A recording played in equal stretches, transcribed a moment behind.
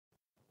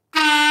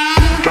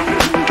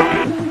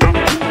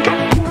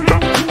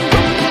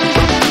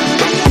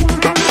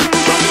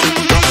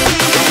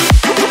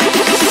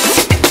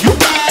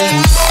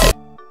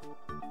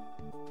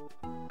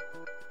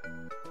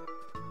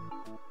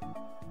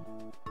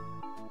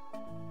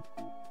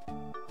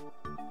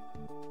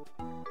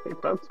Hey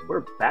folks,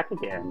 we're back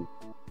again.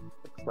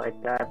 Looks like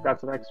I've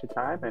got some extra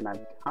time and I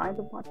kind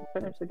of want to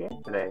finish the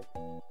game today.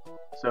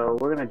 So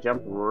we're going to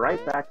jump right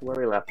back to where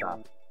we left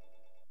off.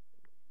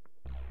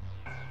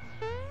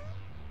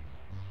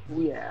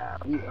 Yeah,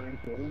 we are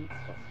getting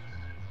close.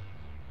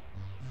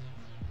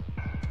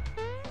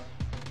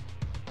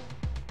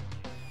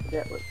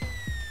 Yeah, look.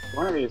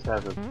 One of these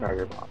has a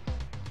treasure box.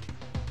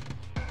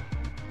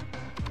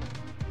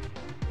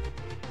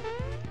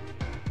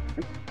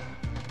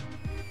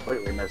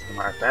 Completely missed the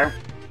mark there.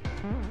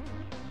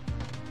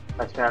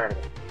 Let's try it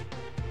again.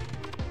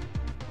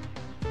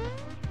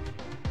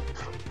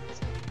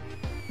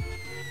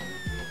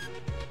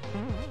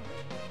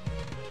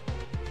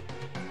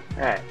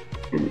 Alright.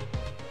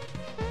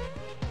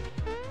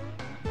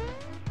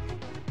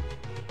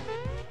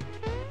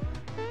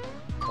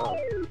 Oh.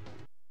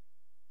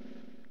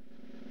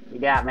 You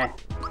got me.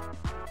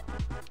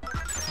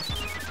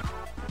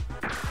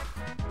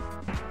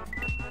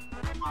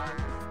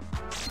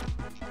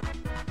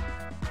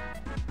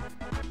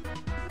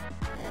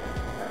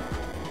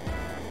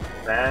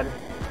 Bad.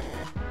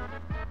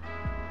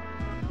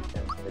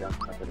 Okay, so we don't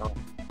touch it all.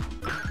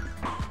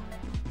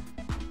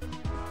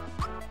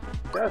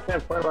 Just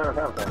have quite a lot of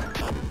health there.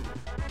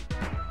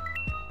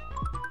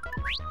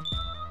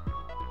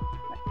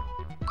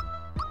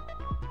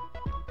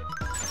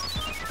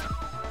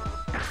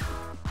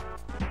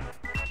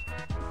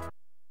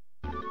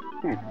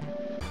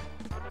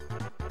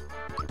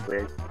 It's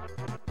weird.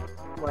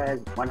 Why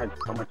one had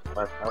so much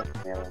less health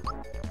than the other?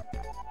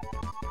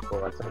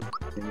 Well, that's a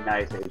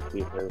nice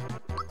HP for this.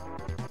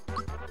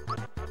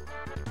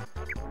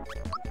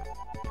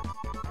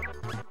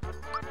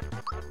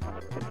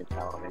 I can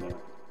tell it anyway.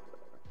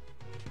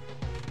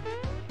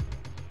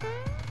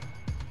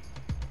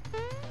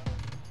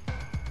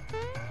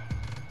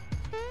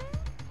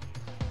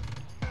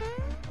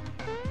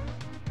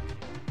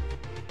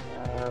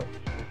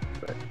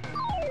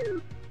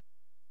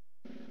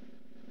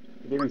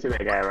 You didn't see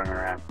that guy running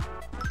around.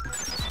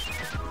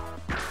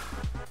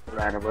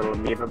 Ran a little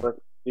amoeba book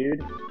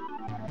dude.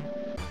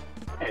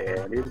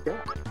 And he's good.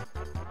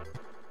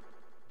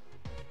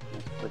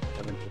 Let's put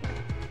 17.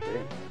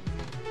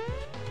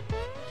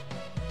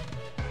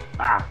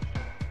 Ah!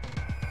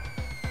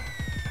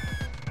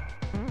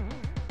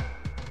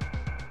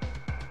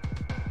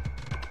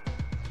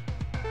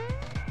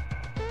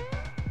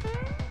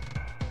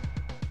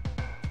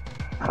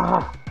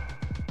 Ah!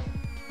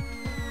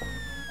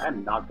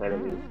 I'm not good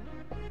at these.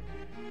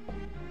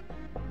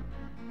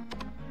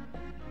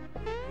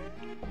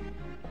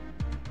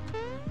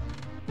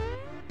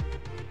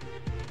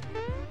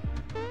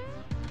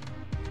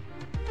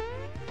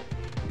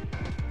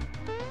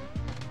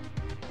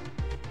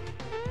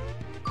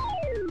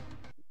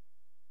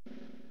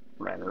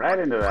 Ran right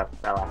into that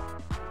fella.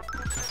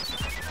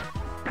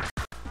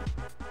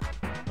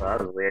 Well, that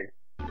was weird.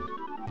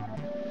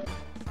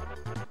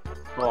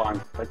 Hold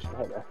on, let's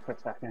try that for a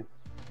second.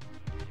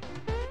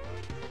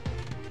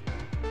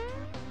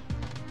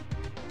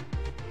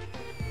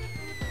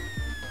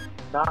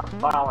 Stop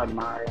falling,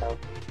 Mario.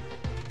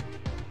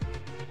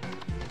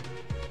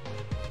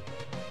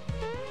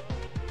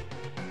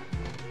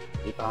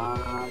 Keep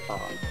on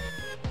falling.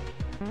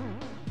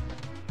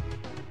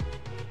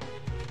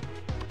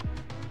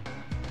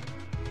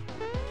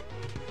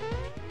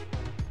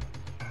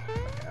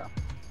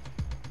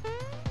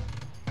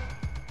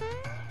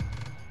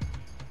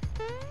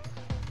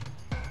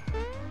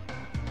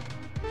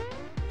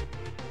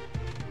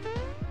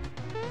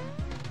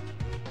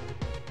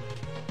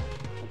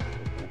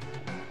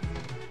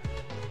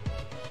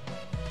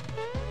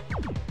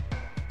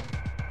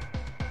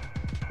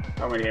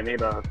 How many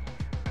amiibos?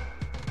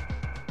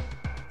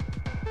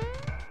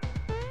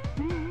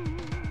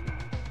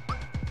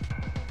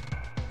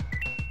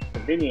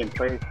 Convenient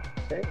place to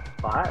save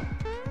spot.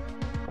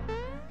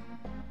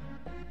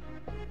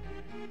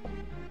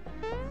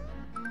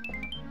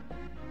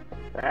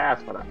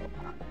 That's what I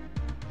want.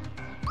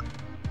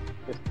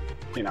 Just,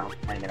 you know,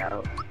 hanging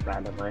out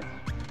randomly.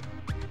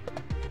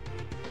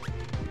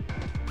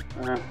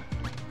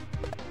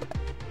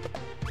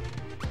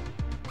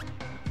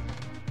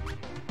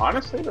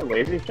 Honestly, the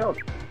lazy jump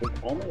is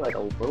only like a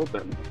little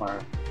bit more.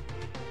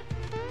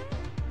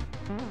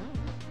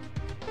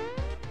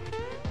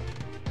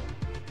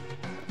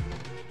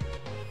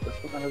 This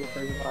one has a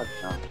pretty large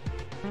jump.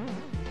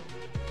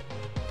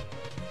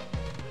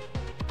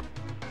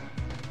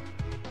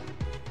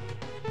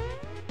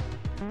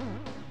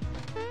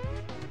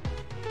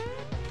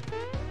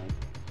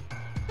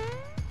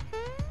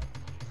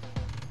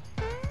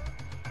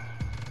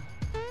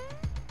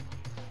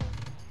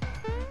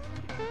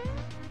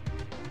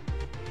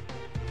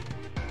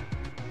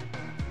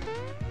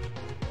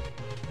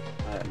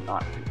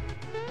 Not.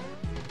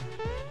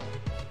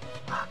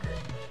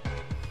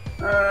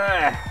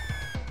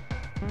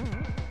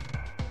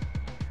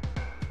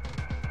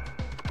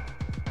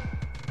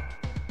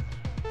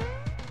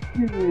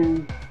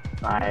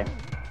 Bye.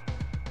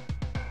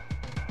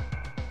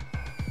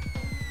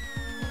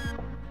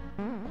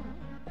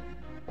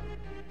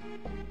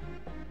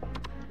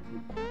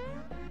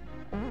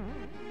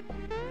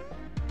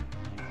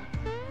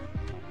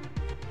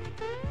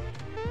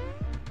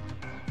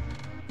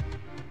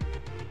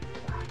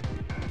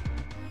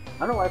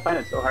 don't know why I find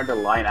it so hard to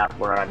line up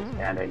where I'm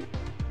standing.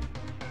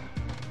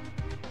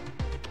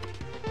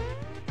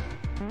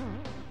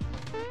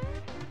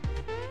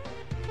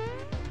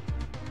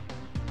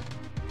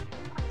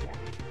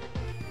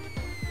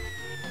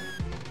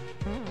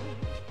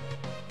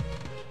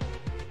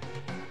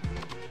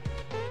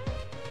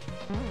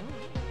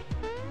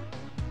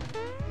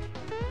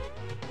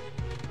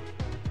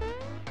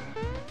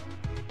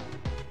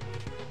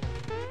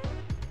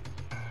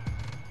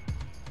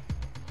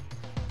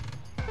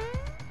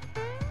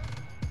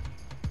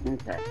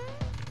 Okay.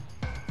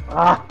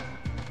 Ah!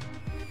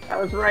 That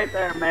was right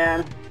there,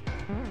 man.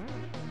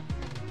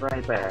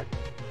 Right there.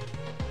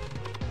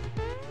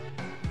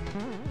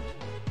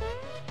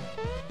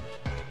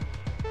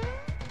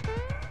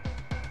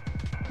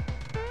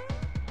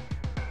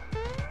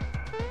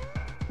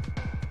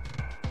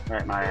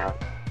 Alright, Mario.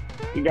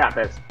 You got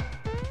this.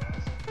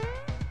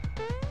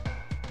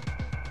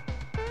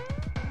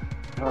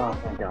 Oh,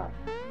 thank God.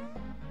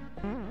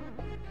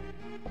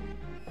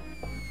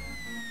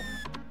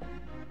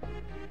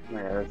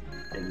 Look at this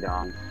ding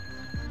dong.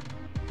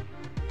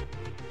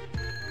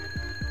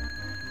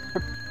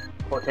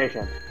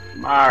 Quotation.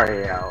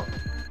 Mario.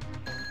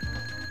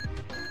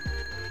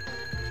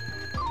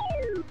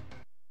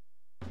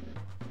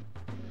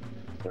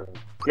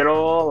 Good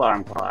old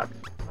alarm clock.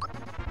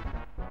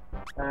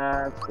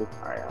 That's Super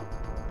Mario.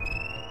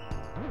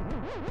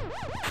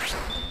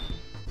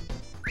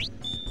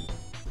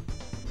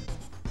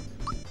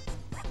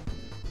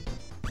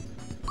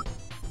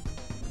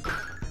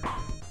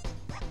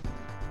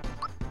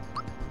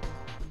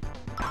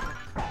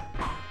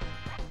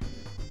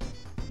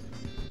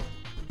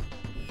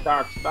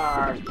 Dark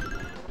Star.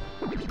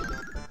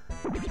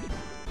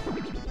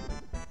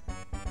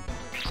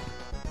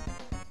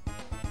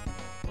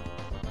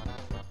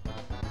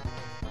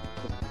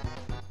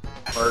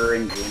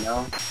 Murdering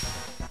Gino.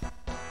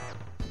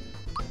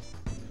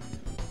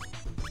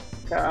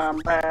 Come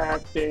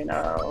back,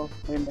 Gino.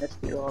 We missed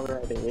you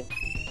already.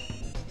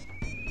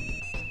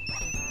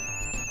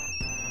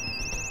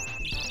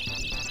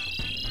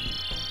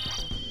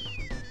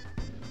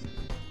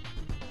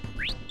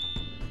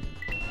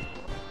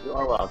 You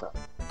are welcome.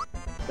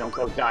 Don't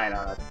go dying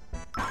on us.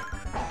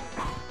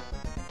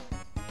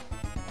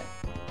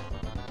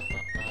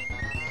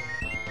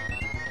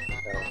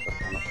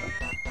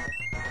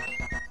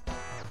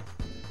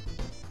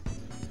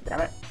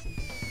 Damn it.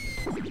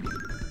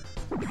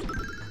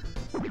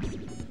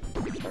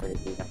 Sorry,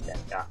 you got that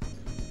shot.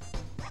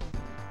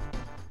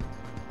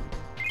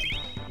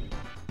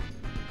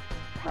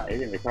 No, you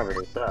can recover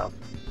yourself.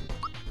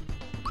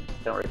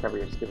 Don't recover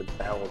your stupid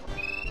bells.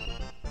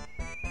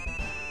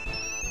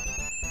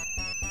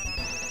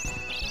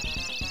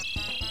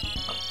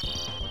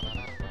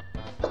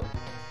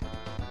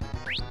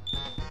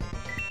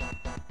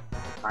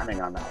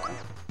 Timing on that one.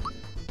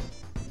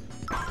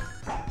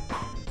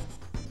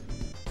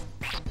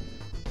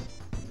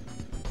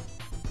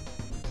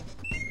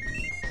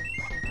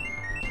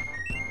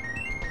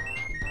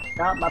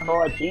 Got my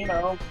boy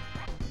Gino.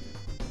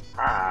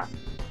 Ah.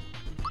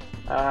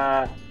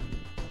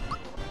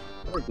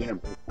 Where's Gino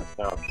boost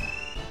myself?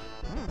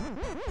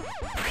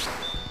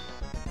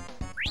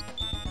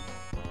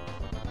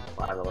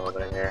 Flag a little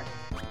bit here.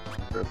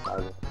 Group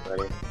flag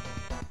already.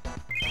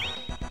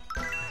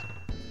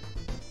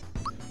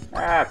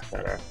 That's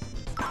better.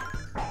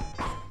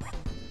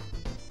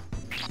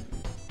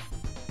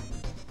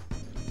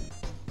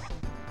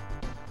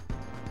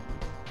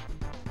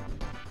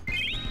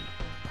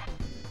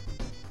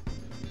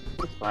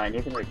 It's fine,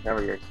 you can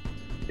recover your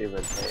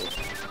stupid page.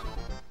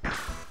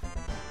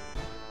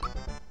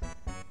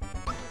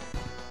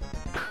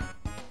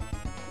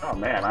 Oh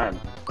man, I'm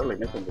totally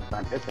missing the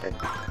scientific.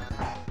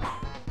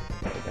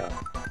 There we go.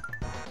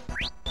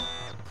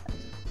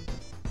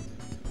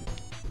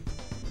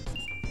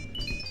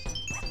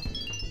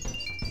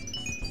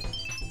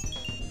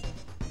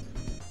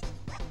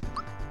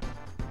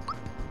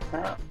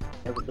 Oh,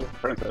 there's a little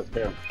princess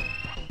too.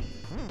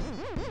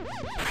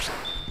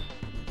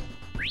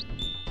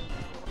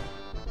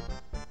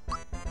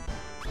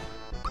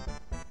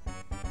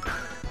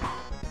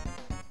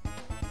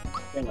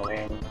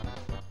 Ding-a-ling.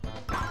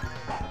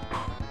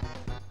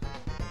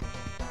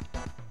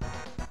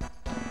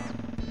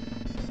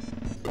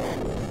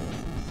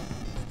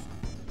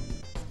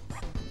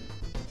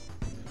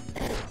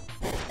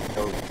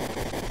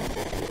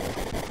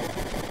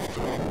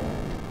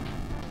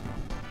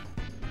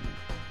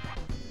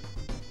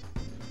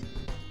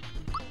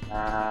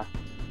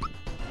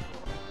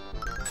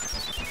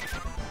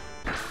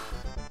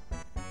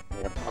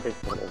 Yeah, probably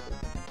put it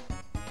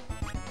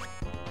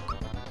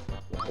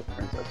with the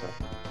princess up.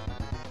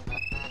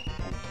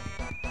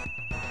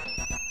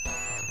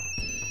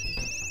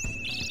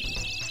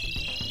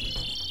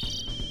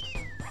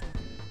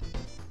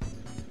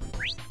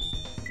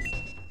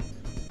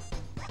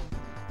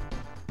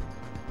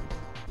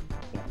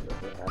 Can't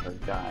really have her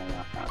dying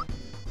on that.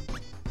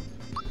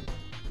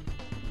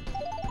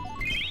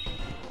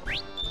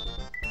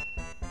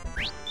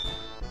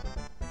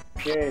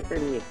 Yay,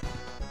 pretty!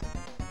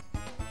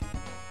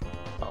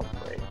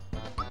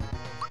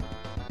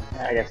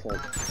 I guess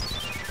like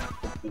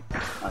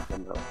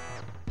nothing though.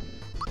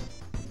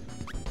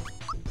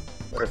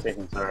 First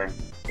taking, sorry.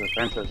 The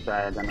defensive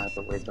side, then I have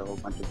to waste a whole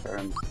bunch of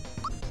turns.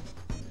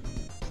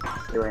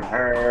 Doing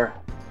her,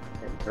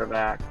 getting her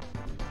back.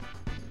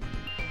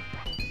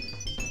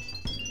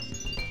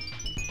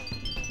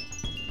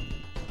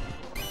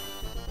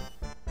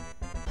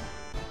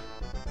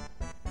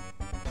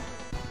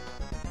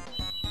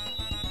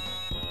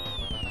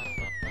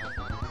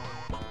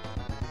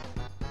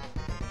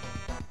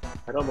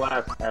 Pedal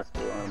Blast has to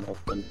be one of the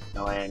most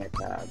annoying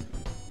attacks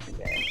in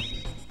the game.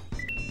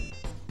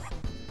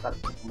 But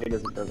maybe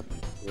it does a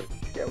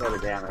shitload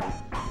of damage.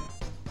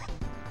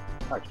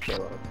 Not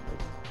shitload,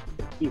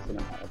 but a decent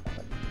amount of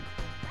damage.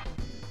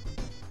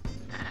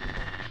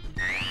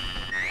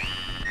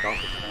 It's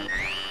also kind of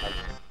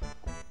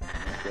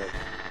good.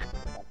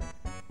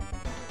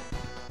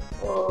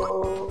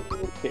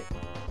 Okay.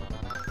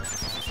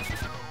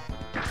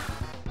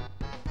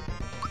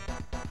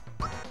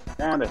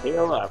 Time to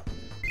heal up.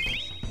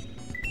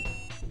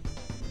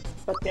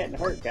 Stop getting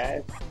hurt,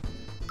 guys.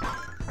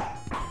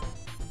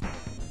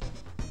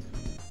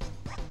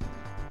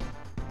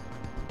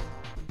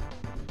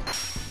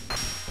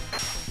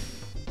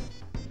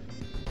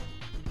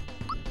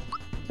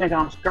 Think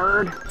I'm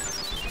scared?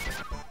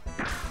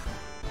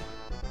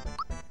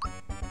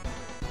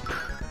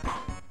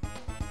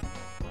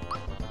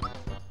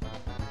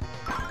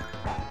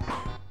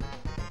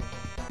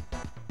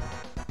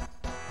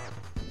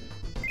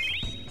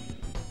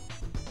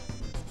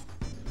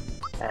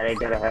 That ain't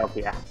gonna help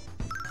ya.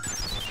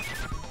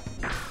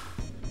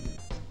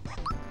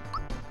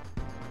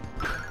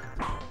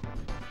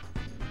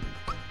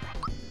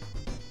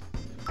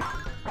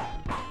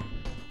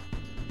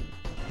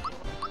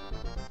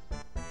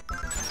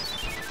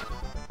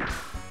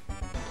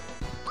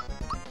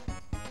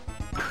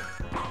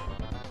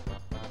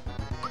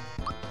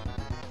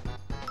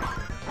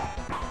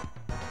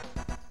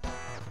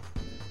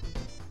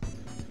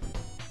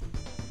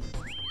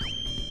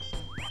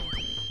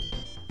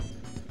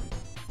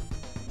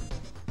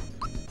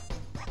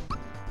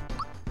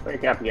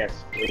 Wake up,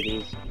 yes,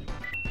 ladies.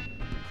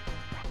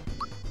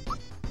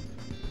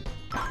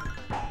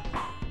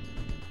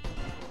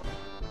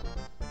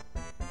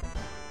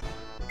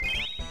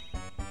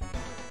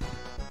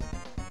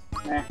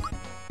 Eh.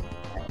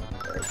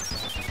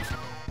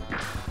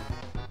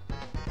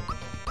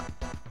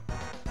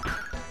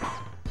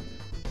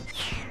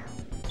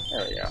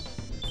 There we go.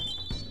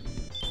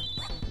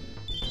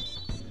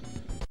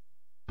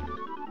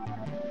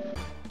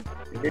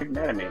 You're an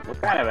enemy. What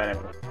kind of enemy?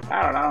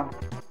 I don't know.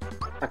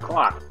 A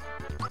clock.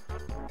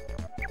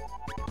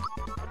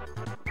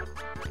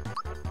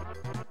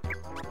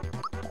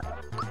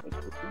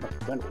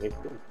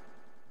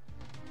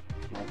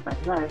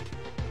 Nice.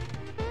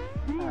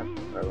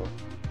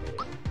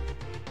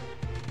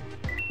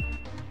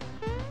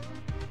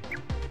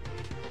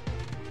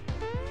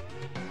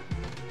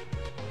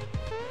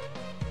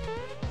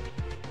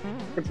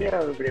 But yeah,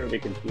 everybody would be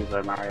confused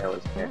why Mario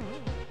was here.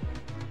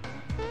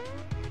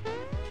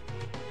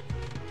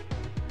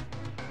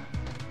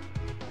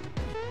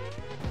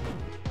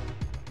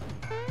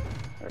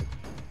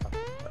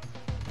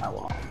 How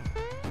long?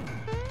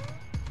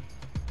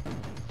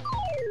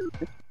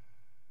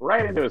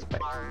 Right into his face.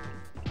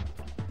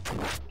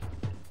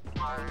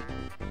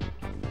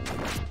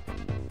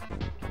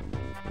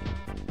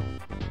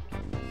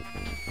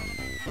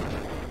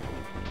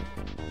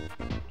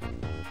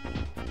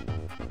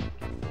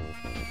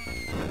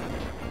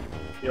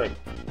 Do like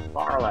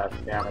far less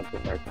damage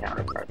with their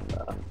counterparts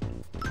though.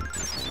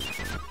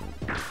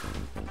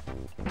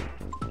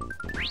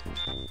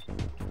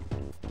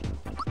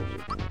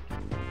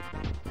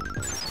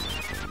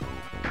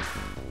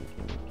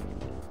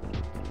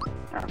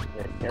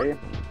 Kill you?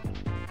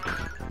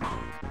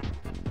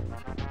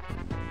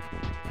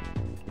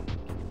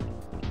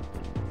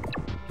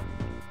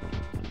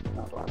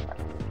 Not a lot of that.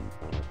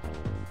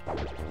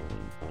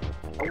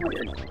 I want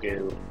your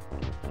goo.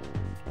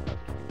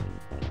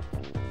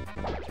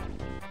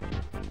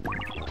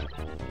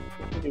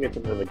 Did you get to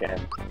move again?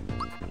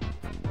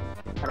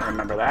 I don't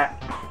remember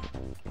that.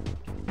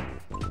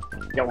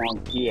 Go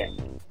on, get.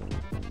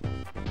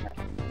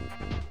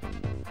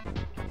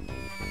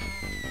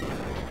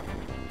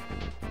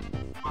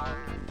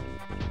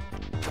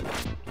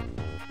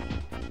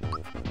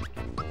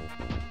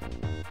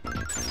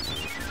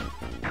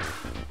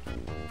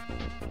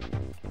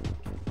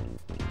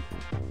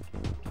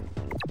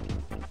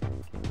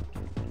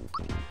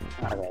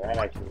 Okay, that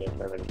actually gets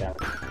everything down.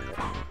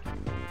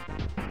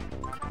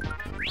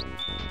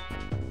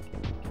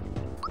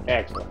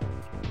 Excellent.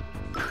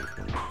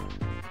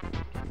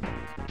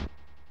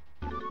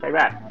 Take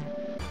that.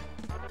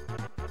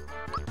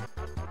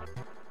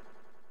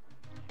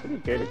 Pretty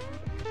good.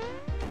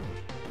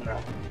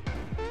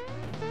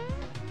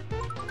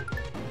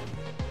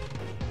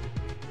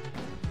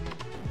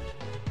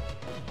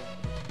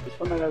 This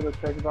one that has a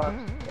treasure box?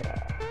 Yeah.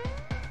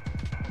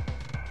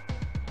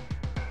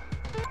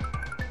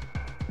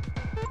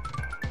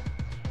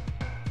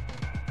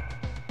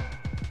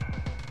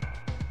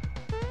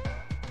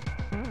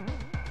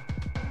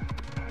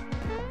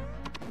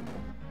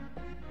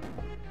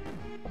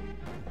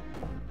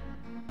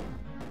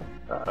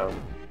 Uh-oh.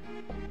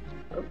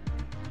 Oh.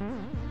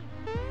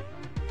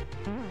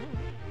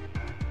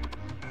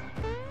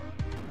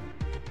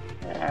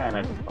 And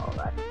I just fall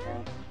back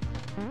again.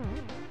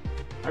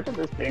 Imagine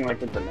this being like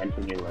the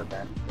dimension you live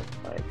in. It's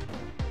like...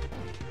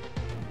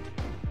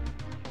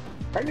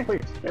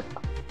 Technically,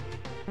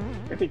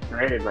 Smithy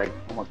created like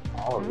almost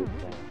all of these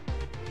things.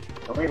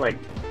 The only like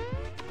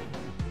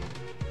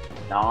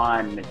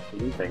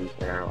non-machine things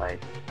that are like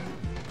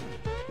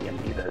the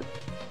amoebas.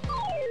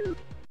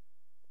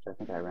 Which I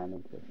think I ran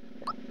into.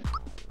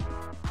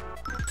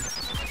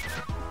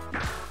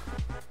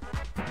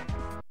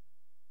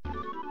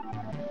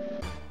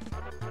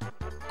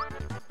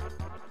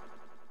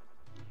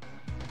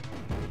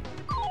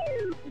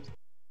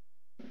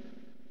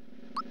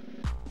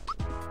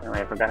 Anyway,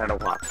 I forgot how to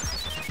walk.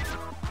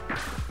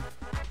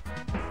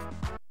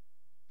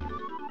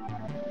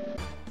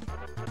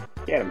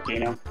 Get him,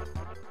 Gino.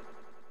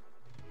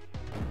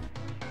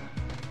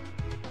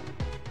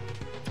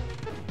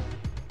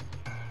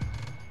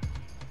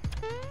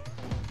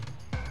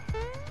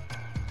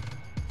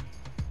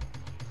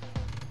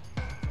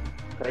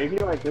 Crazy,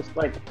 like, just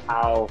like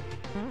how...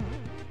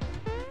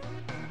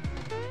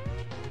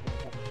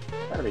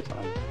 Gotta be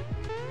something.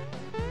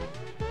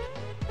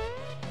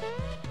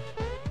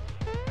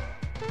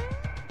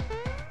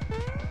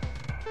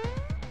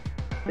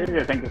 Crazy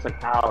to think just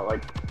like how,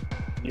 like,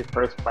 you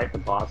first fight the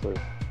bosses,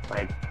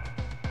 like,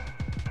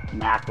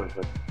 Mac was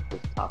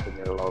tough in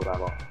your low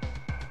level.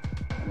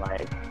 And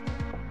like,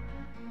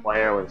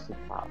 Player was the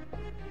top.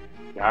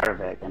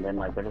 Yarvik, and then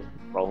like, they're just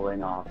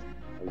rolling off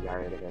the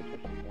Yarvik or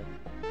something.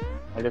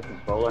 They're just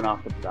rolling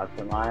off the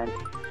production line.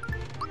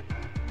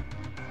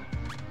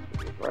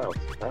 Where else?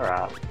 They're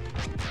out.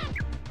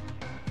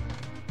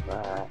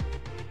 But...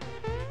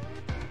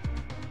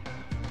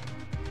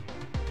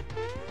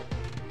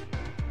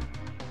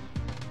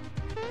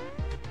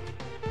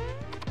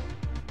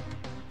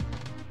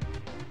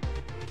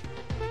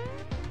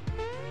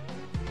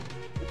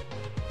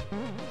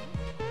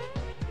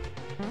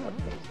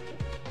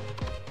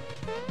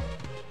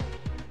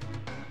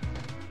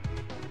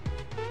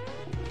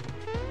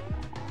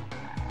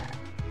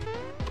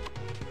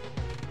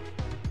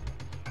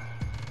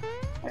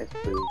 Nice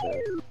food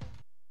there.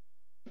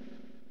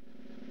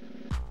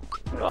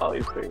 Look at all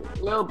these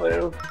things. Little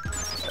boo.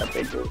 A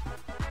big boo.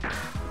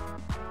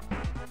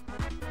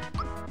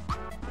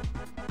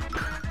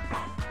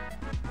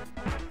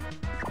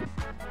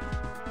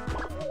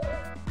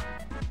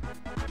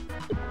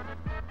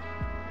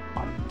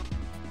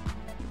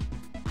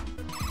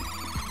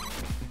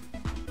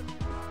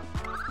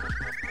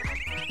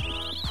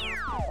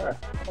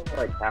 What's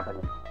like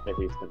happening with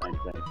these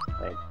dimensions?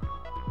 Like,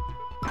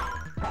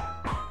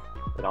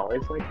 it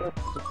always like this?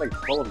 It's like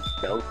full of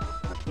ghosts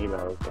and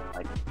amiibos and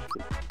like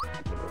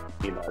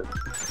amiibos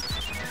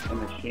and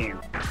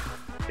machines.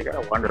 You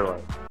gotta wonder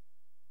like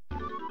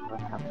what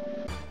happened?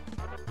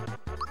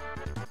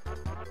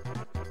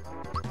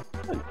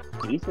 That's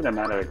a decent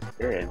amount of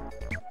experience.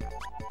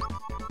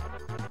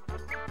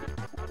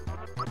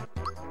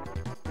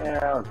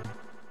 Yeah,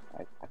 I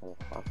have a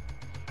fuck.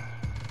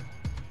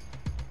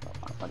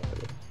 Whatever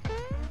it is.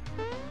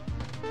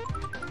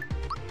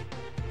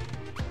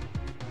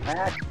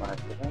 That's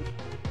much, man.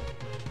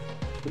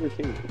 Who is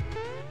he? I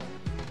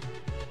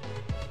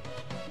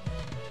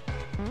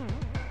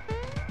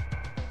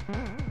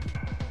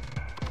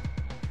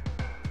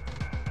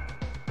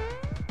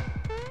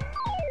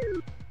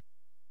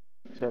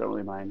don't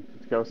really mind.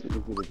 It's ghost is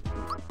easy to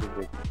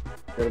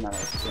good amount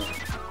of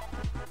experience.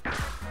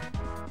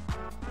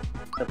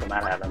 Except when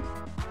that happens.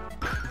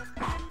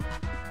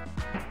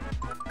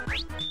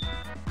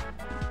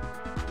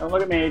 Don't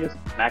look at me, just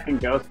smacking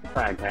ghosts with the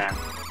frying pan.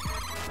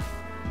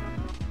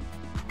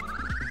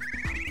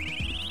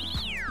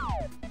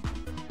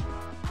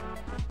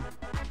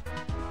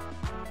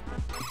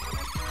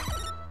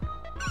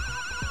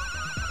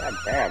 God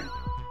damn.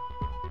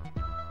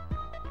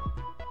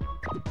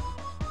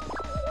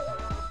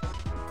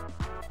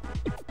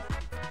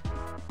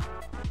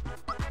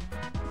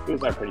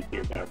 These are pretty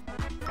cute though.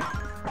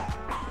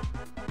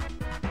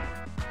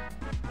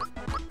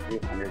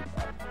 300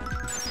 bucks.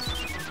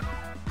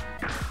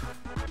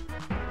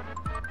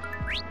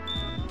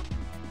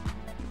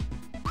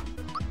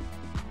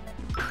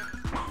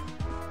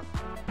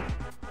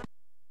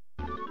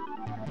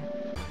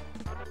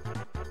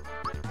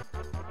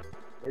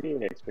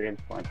 The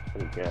experience points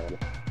pretty good.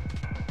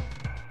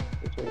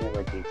 It's really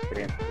like the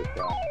experience with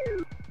that.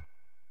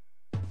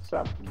 What's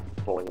up,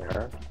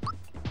 boyer?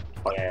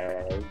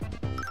 Boyer.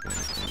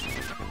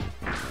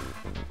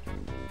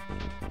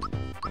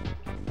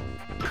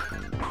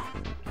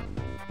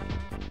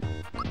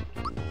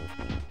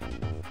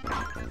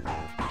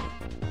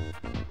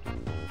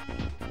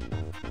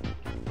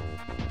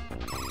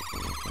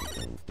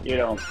 You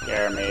don't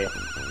scare me.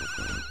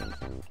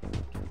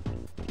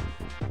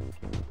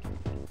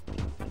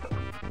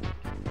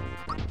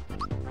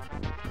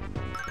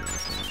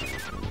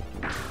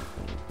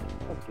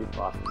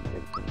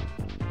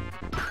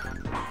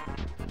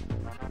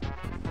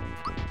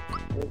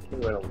 This is a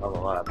way to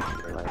level up.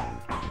 You're like,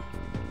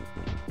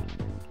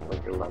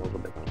 your levels a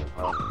bit too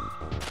low.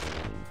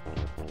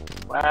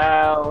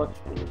 Well,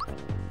 shoot.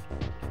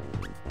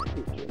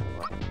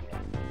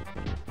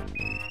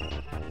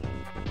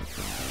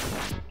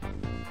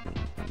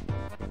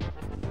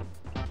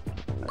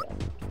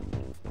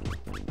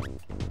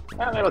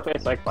 Oh, they look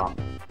nice like bomb.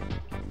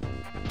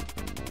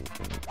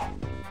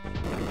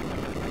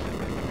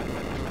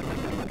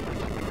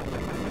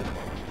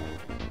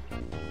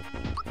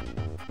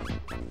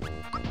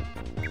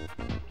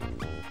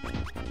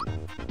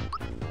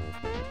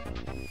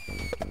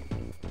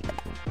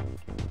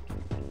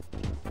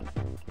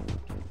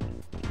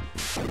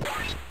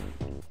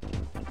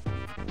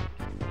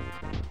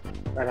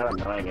 Right how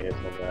annoying it is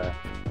with the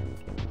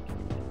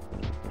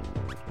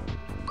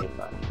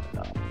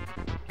God.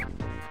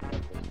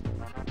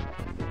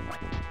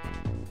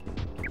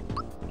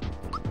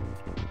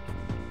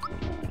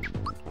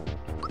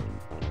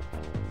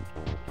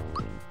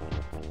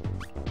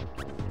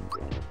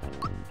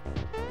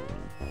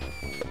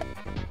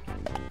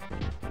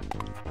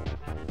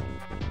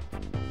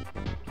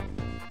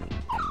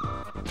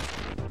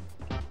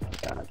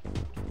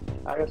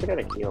 I guess I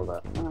gotta heal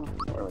that. Oh,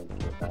 don't really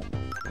need that.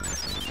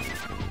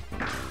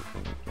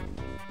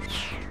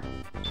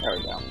 There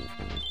we go.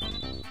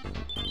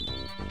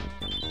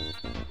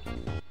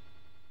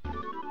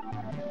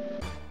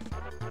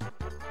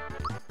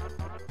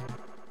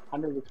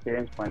 100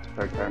 experience points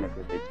per turn if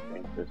you're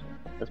experience.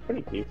 That's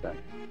pretty decent.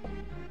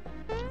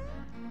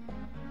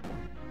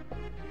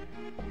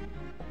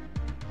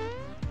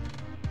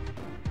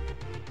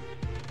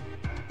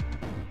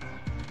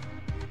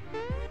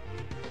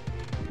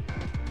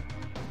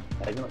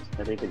 I know what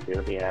Smithy could do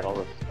if he had all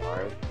the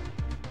stars.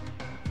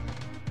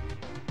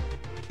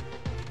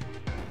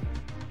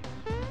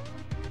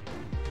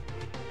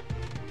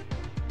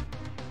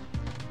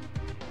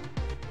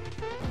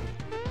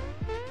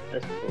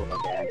 That's cool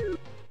again.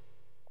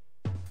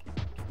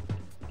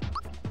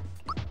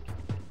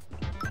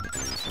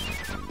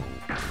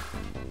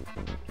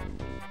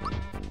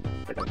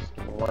 Like a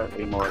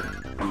slightly more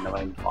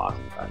annoying boss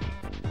rush.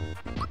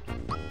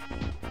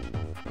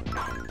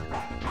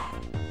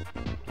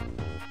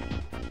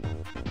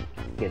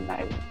 Good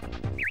night.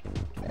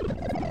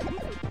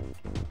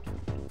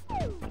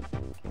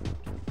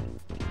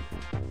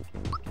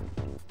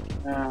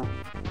 I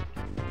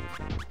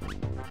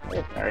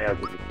guess Mario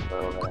could just throw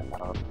over that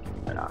house.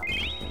 Why not?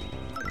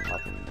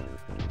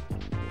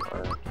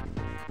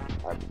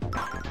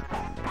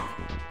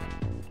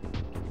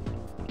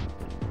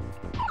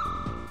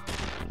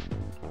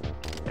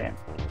 Damn.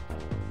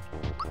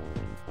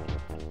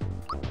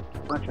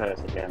 I'm gonna try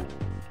this again.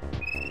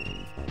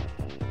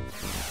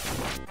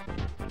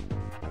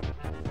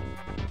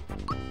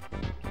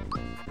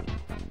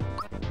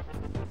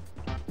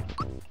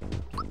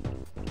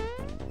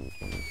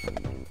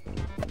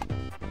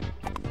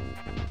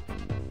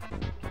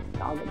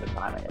 I'll get the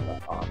timing of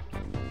that off.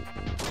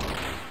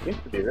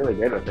 Used to be really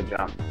good with the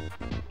jump.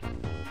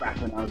 Back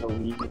when I was a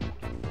wee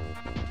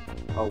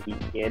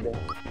kid.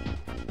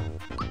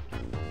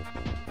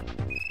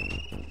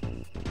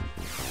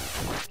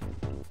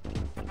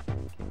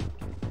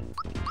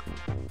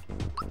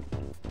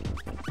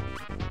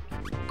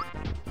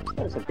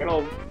 It's a good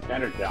old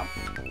standard jump.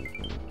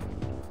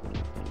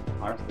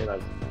 Honestly,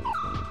 that's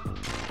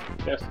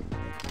just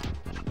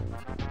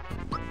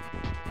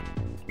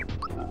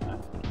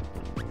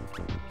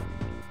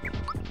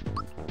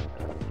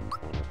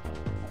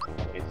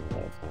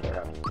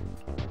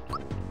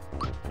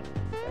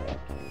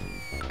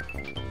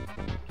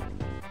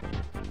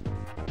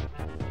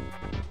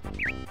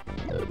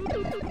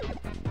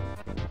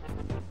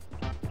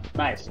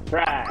nice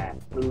try,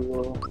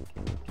 fool.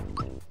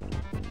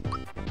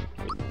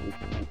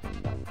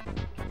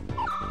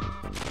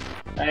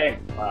 Hey,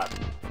 fuck.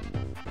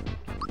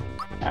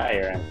 Ah,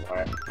 you're in for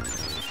it.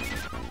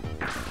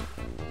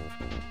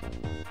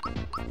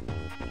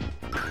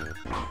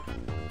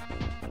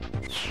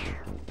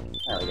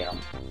 There we go.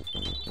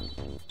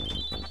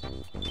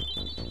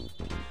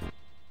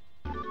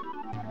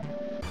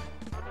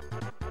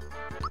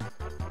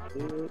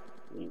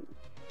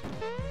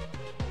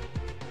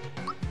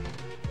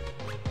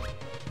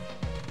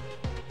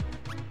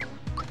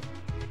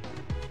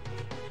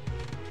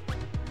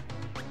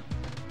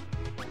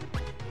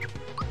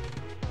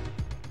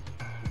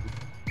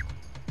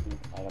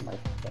 Item my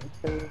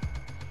sensor.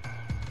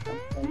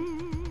 Something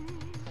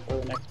for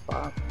the next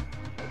boss.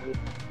 Maybe.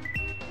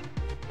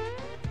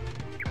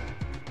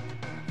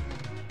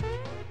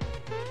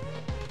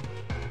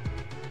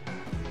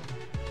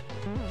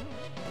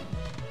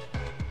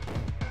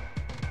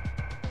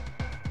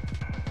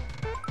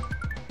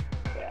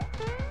 Yeah.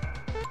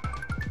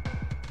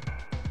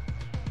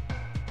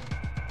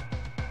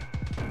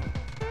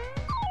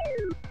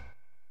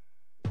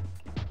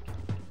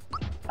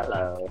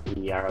 Hello,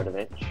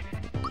 Yarodovich.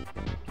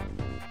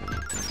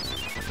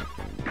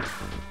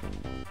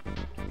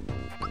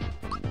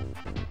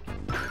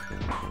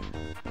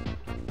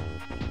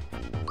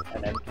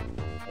 And then,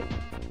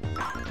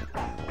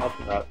 help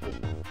about this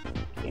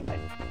game. I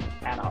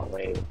cannot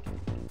wait.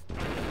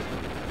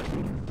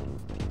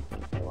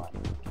 Hey, what?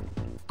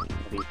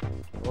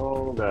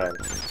 so good.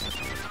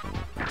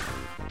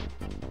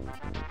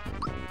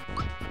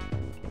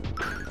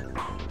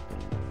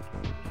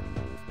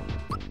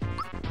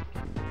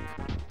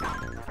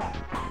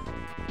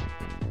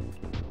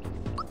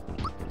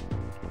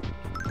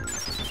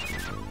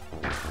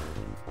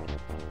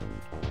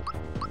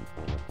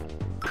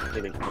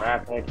 The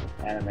graphics,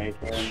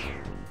 animation,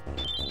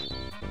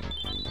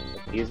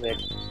 the music.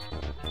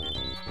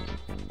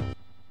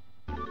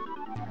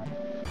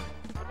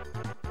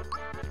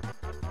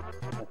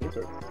 These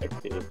are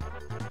 60.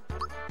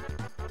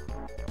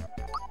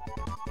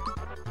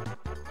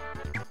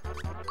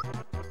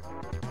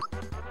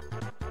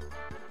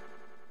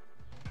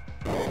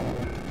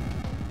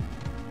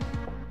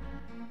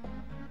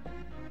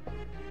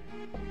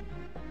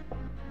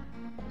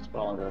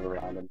 Scrolling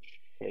around and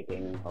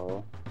shaking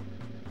hole.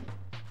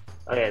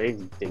 Oh yeah, these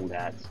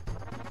dingbats.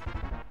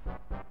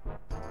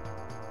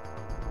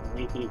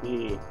 Wee hee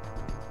hee.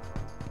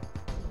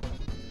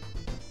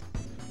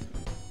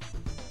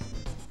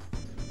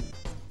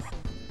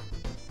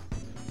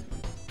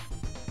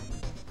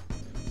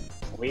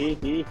 Wee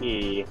hee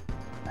hee.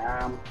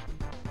 I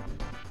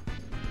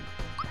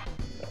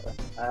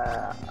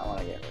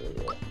wanna get rid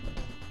of you.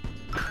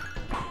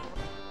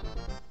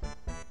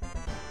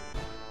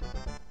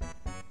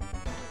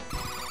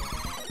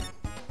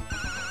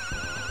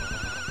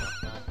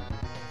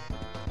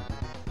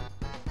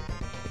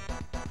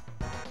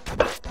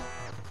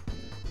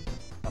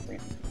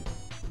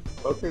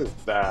 Goku's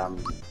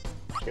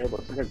shield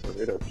looks like a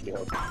Gerudo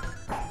shield.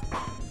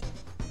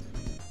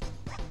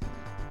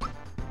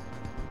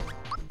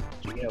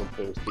 Geo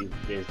boost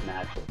these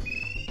matches.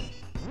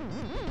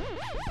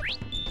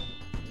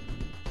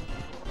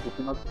 You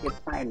can look at your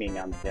timing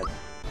on this.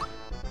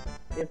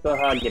 It's a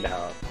hug it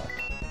out.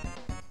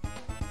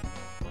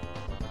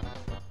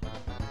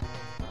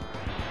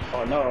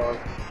 Oh no!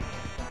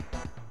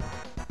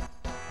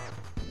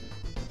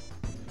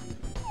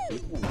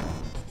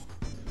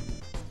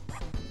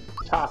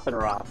 Tossing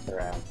rocks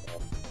around.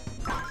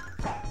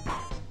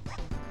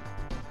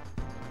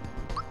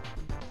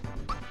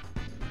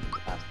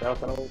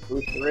 Stealth will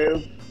boost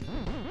through.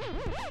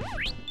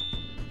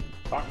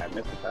 Fuck, I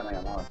missed the timing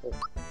on that one too.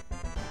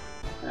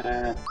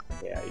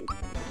 Yeah, you can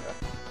do that.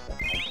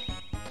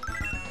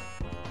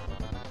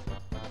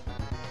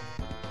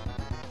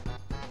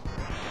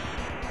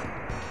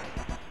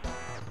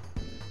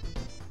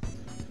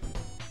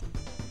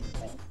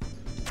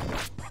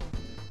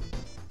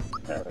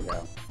 There we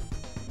go.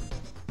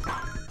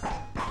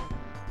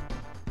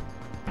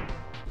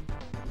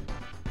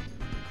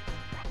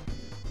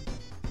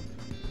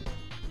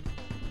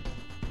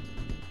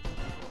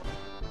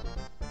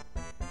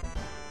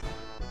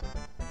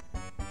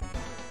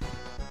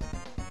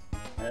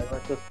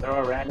 Let's just throw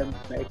a random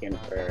snake in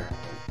for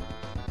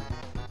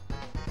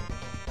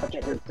such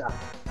a good stuff.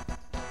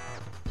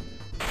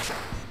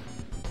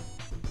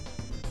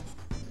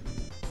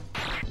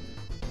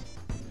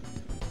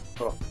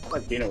 Oh, I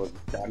thought Gina was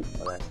done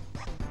for that.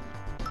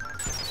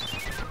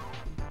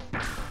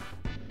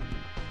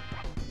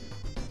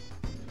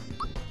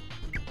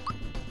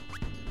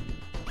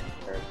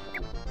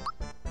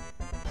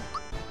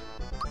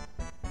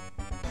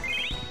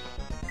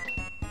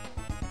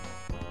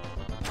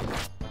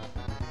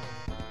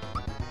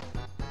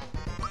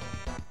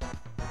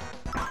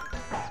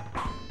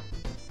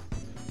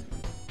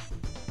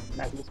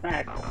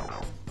 Smack.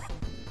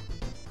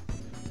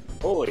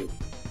 Holy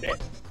shit.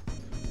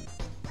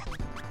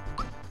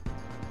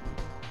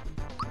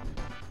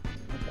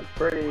 That's a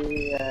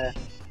pretty,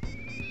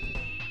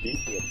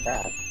 beefy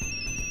attack.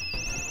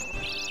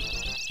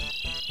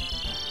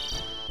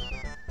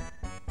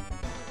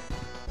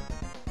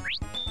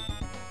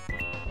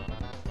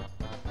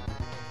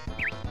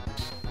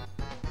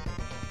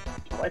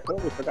 Oh, I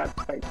totally forgot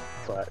to fight,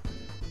 but...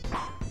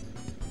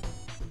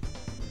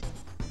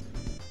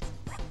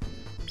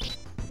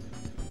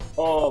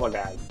 Oh my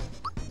god.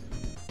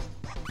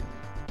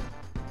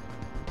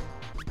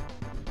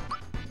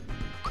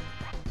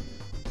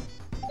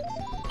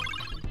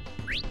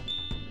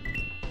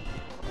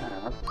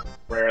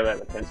 Rare that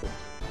the pencil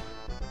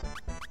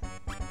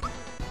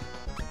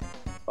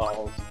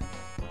falls.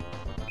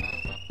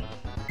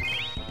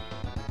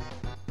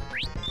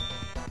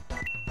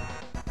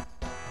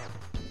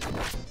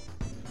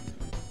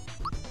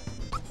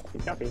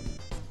 Copy.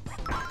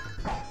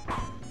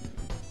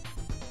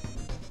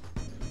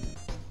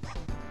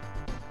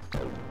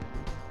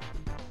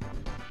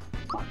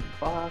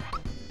 Fuck.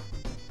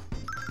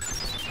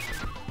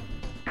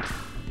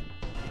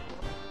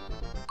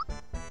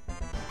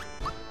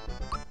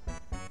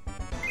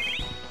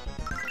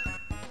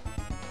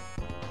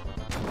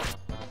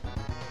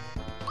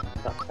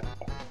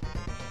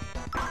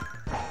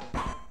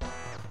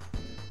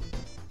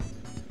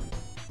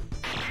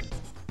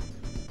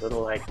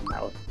 Little like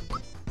mouse,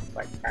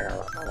 like I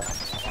don't know.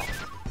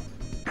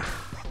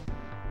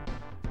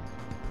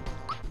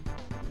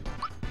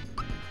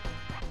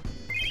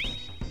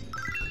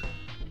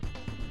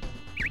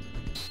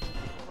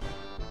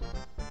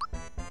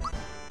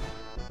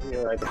 You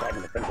like the back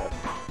of the princess.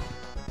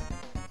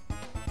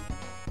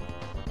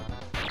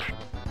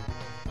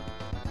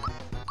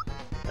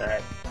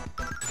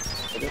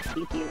 Just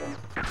keep healing.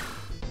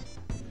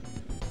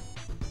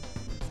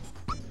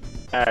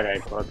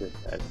 Alright, cloak is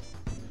dead.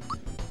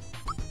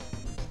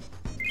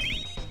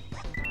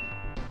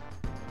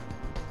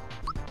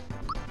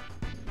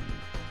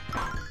 I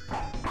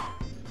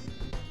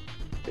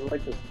feel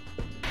like this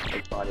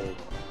body is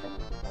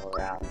all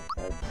around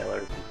the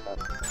pillars and stuff.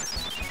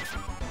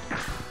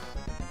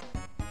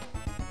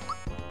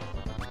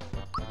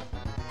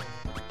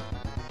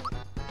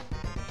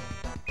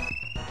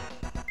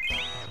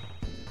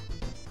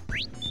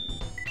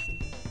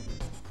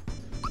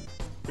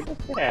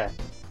 Yeah,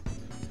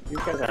 these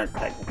guys aren't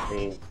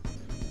technically.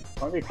 I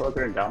want to be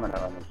closer and domino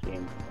on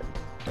machine.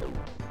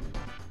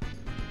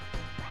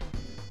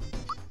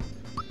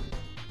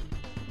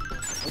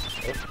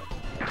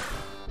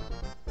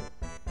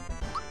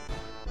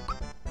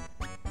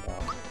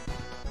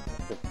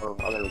 Just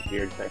for other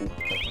weird things.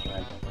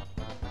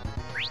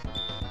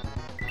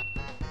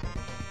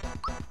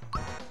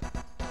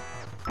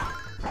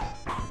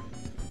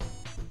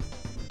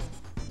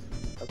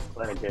 That's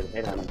quite a good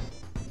hit on him.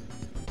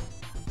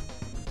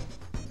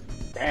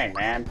 Dang,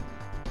 man.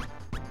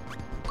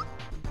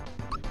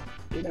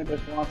 Tina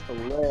just wants to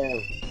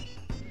live.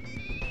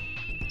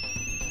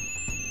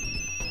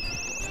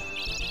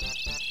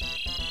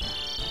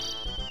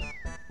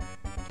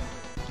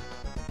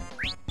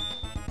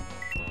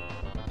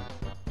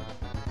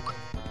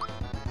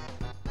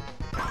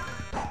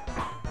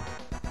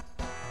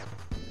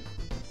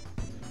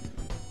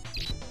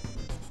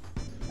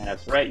 And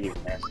that's right, you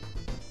missed.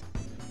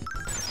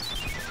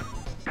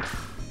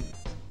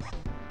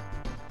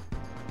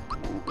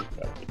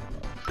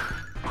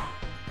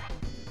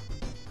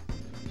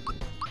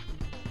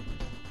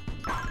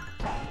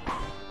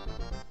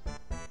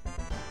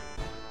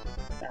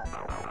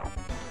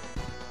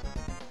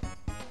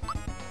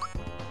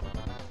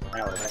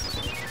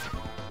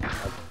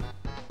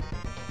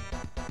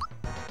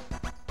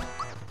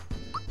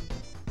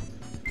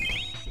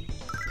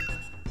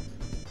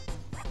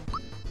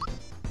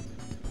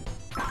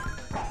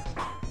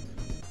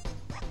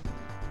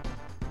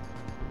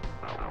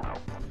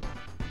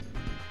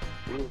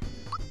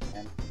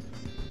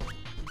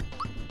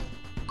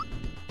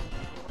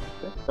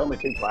 There's only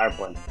 2 fire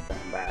points to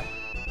come back.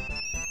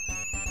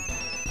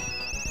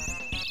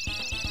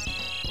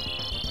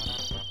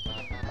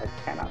 I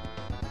cannot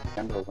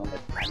remember when the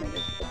timing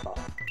is to the top.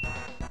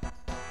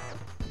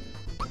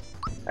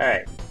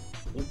 Alright,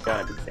 he's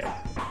gonna be dead.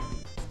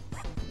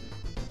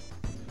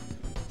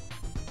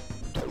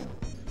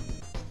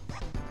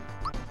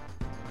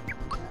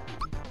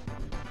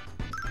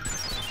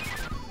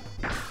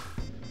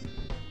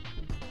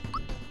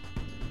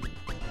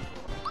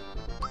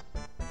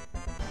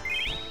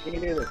 Can you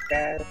do this,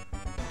 guys?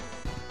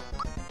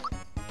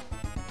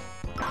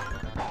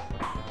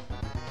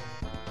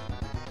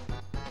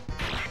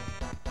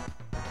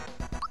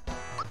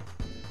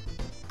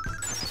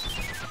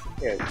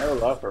 There's no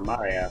love for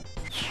Mario.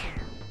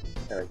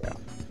 There we go.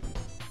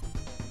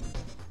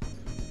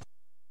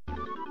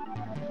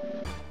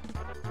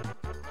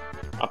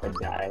 Up and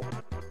die.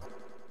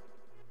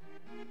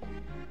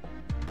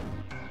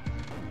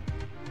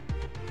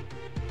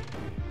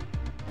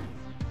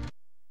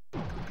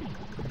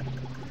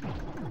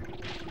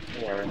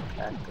 Yeah, in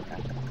fact,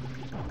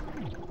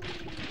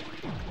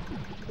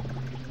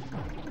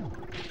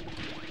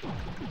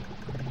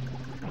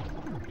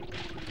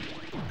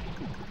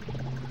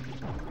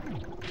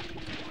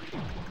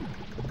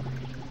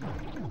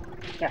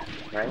 yeah,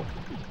 right?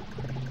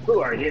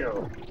 Who are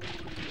you?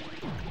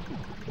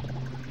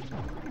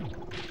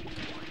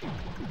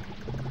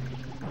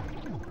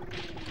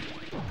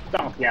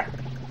 Stomp ya!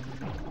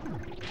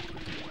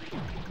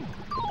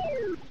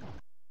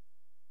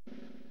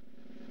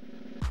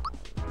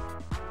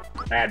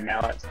 Bad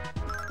mallet.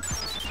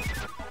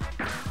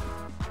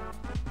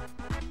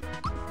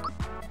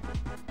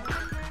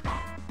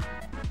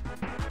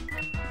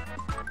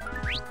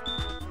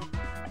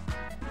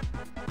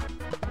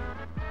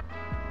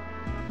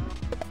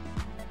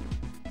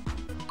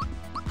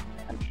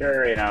 I'm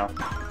sure, you know,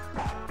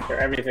 for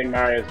everything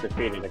Mario's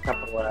defeated, a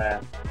couple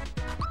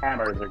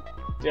hammers are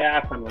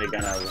definitely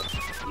gonna,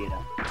 you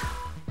know.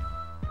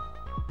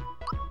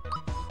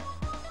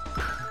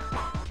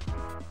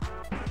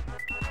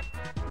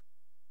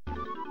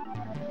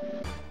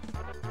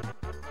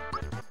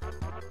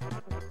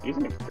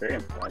 Using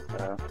experience points,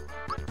 though.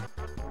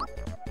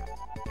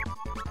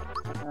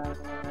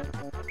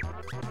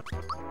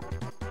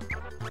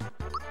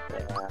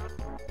 Yeah.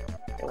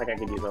 I feel like I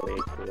could use all the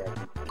HP I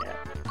can get.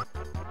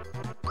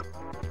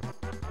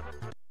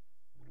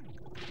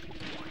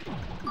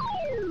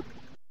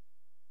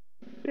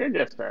 You're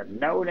just a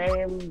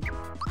no-name.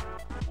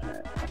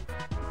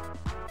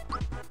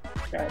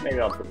 Yeah, maybe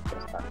I'll do it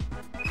this time.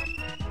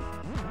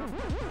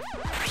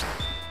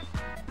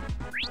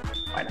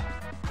 Why not?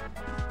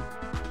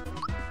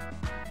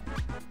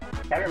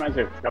 That reminds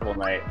me of Shovel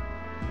Knight.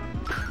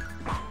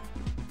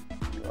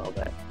 A little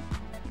bit.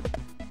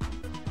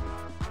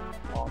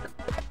 Bonk.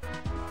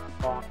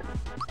 Bonk.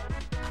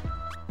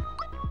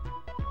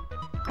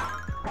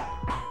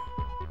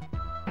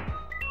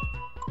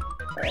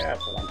 Right,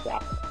 that's what I'm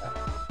talking about.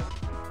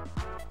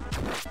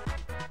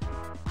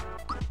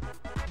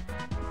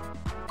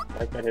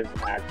 Like that his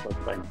axe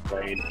looks like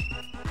blade.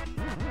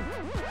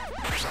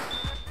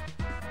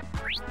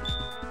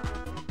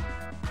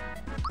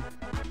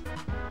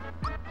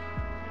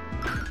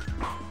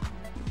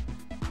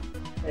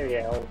 Maybe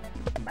I'll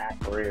back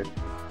rude.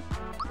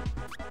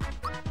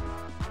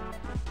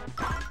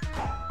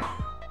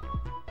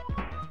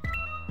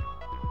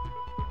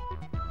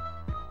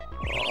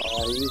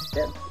 Oh, he's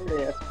getting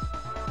serious.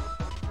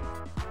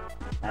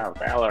 Now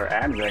Valor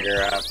and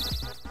Vigor up.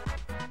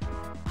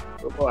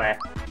 Oh boy.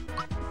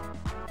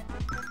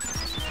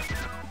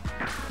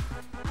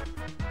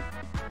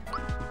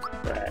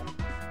 But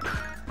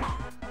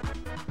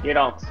you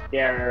don't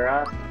scare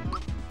us.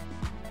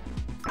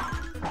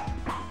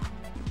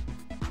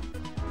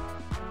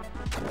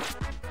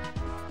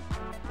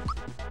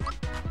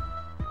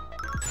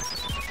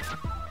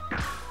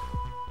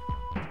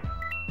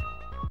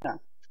 Huh.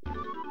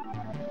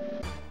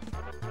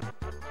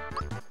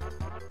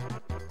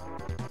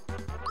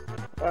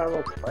 Well, it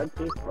looks quite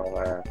peaceful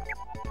there.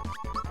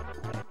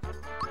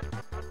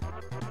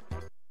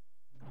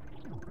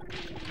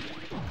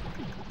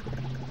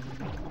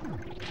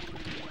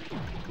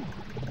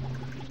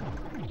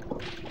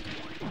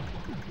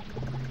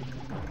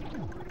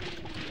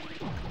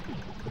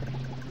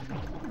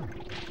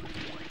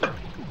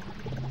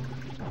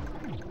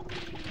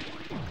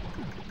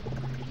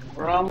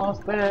 We're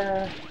almost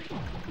there.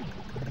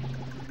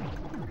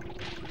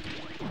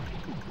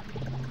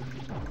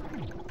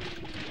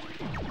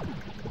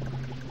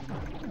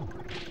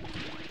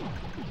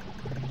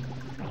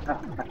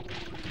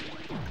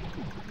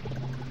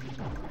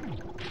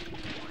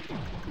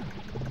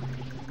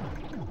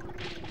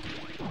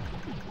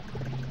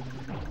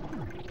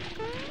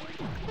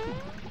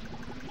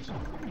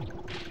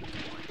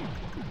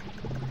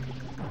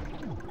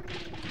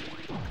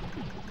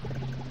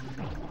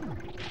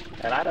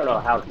 And I don't know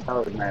how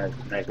Toad managed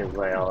to make his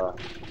way all up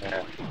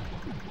there.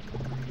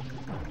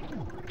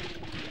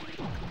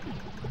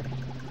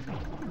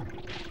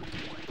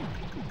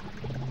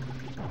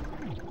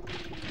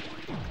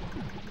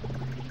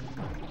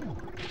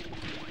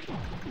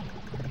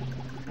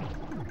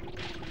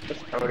 This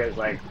Toad has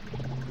like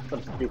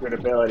some secret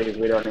abilities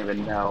we don't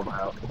even know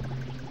about.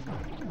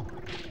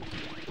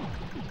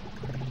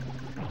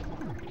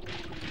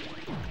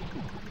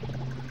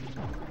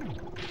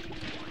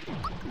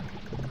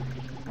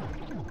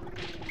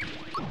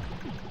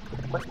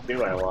 What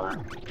do I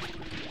want?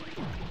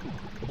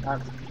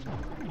 That's...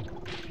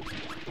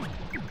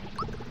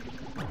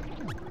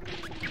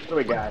 What do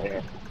we got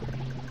here?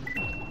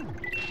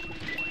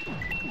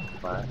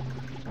 What?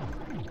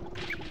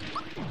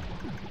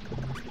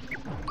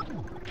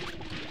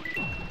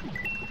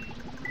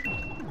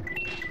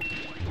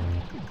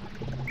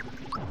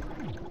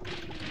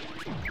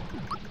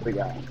 We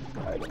got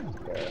items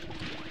there.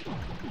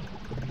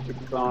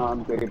 Goody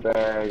bomb, goody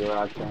bag,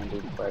 rock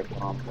candy, spray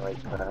bomb,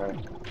 plate bag.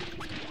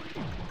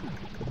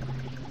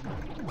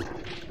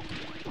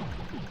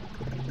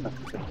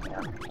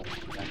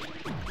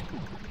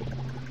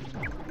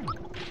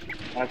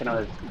 I can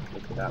always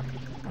pick it up.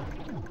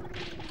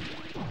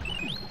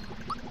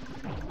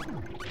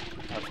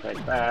 I'll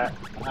take that.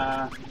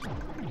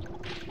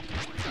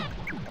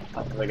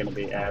 Not really going to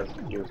be as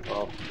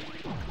useful.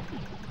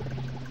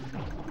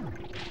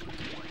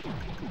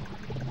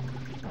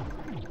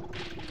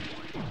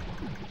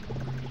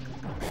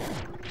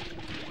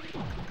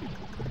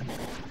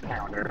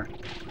 Counter.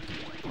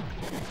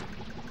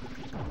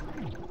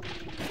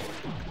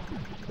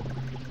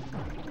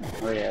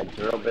 Oh yeah,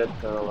 drill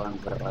bits are the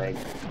ones that like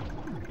stuff.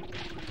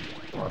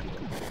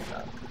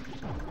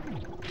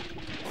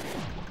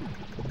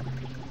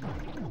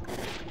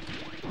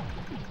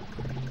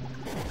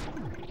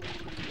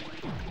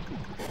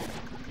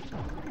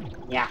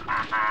 Yeah,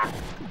 ha ha,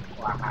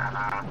 wah ha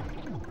ha.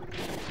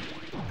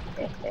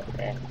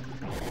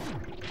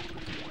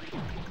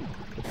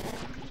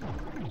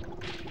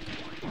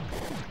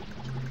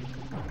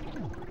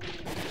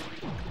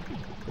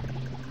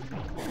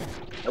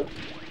 Nope.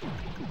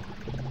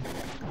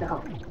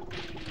 No.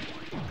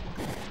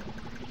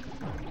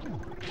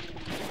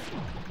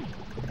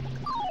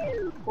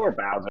 Poor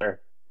Bowser.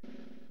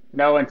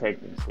 No one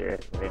takes him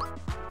seriously.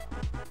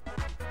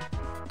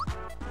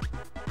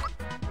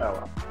 Oh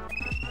well.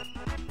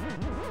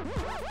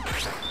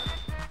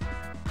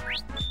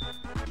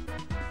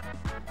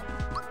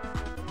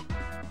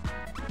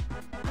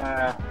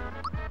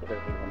 This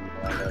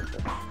isn't one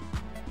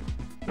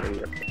of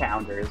your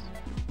counters.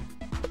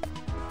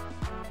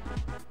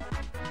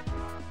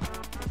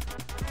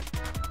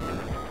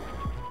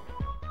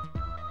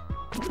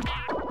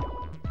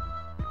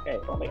 Okay,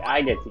 only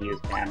I get to use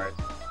cameras.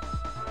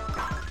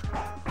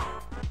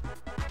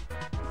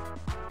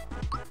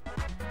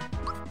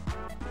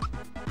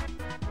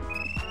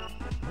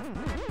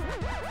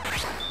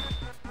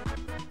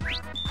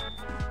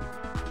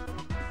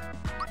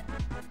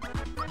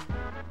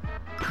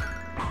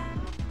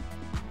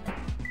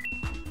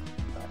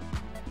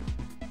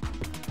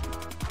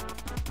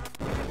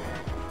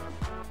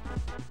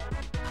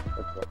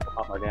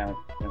 more damage.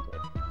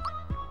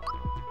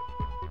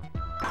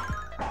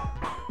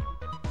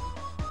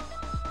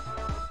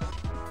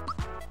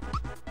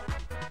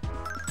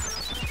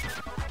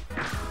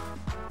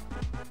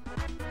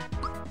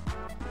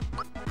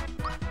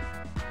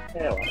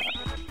 Yeah, why not?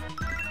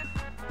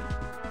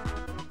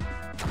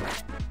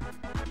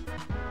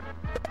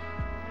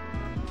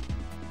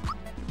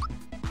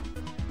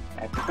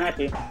 That's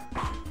Smithy.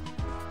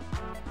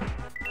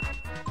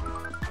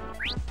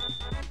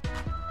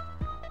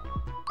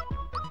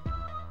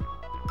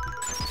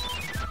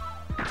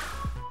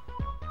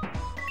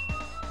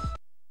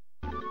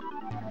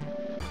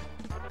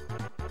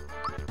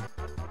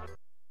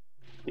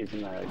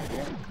 Using that right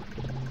here.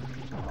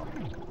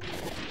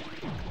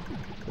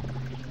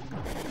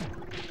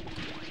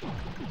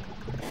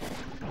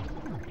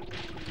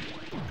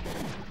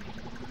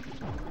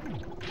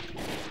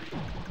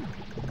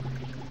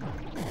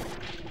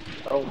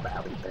 Oh,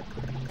 Bowser.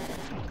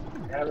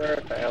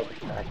 Never failed to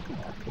track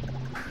that.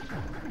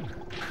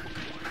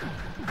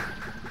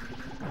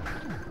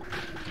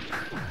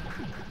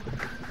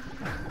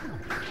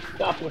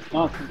 Stop with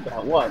nonsense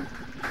at once.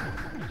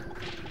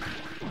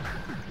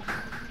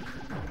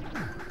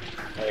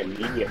 An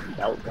immediate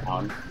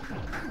meltdown.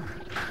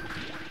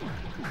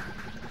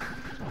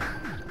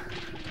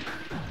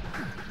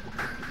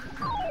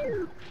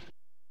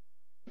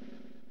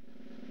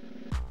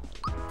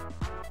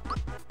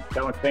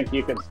 Don't think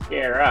you can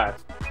scare us.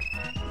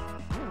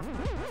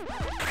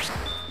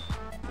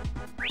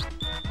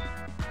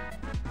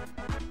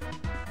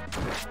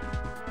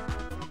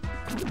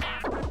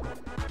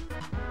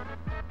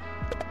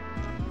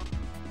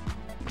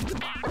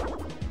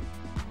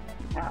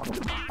 Ow.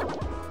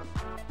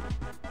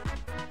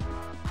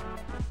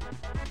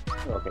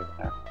 Okay,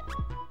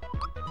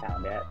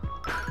 found it.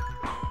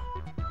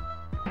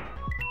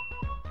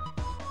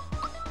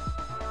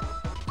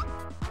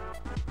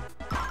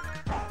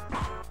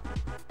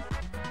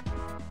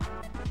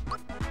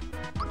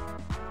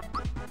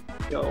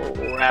 Go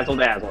razzle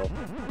dazzle.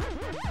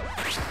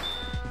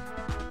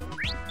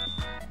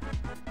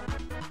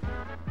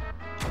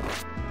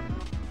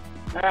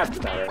 That's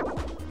better.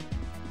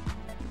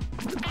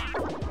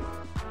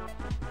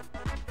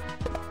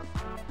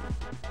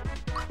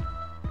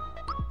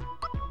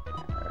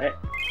 Alright.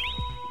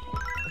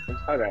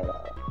 Let's hug our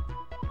love.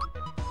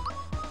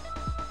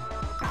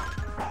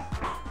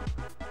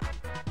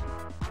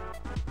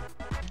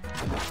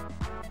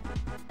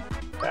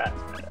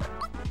 That's better.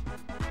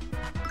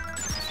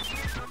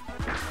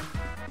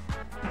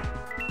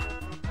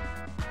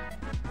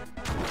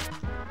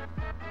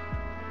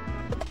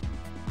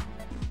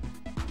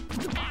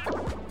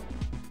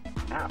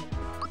 Ow.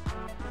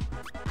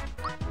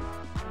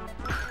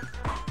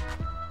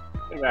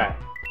 Goodbye.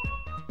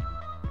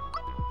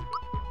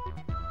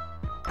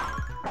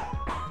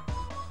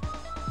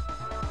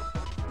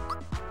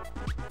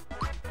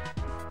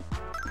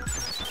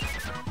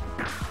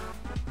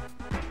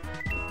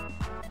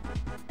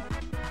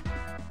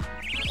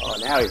 Oh,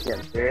 now he's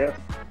getting serious.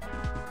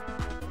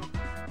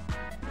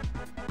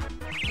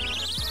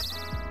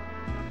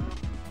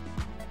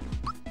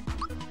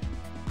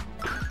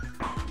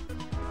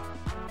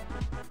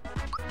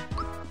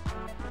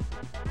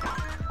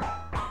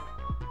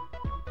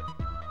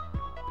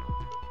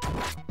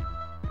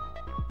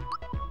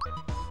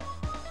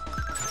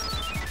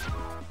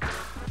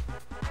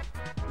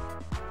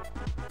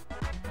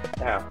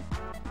 Ow.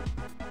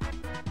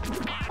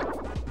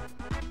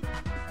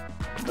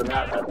 So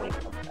now that makes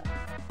sense.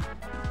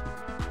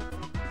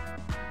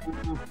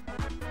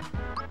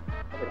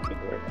 I don't need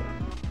to worry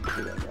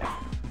about it.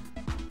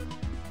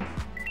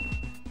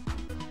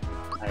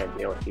 I gotta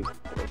deal with these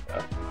little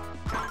stuff.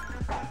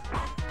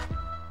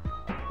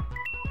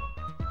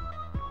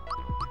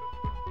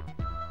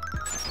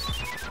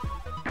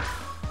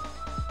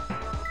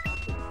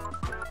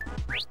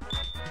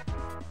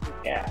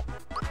 Yeah.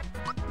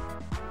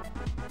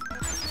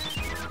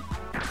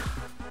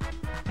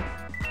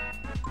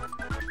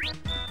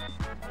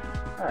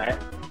 Alright.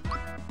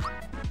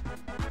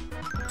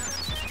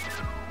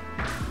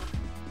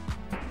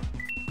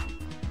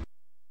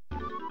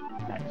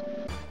 Nice.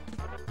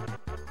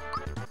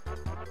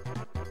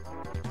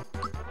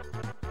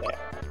 Yeah.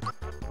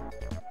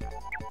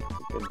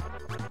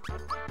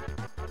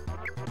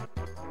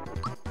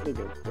 Pretty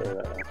good for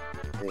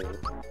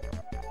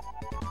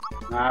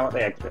no, I want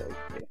the extra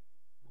HP.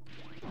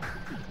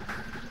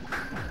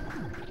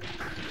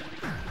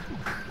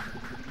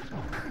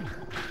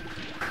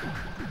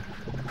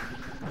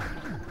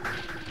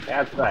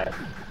 That's right.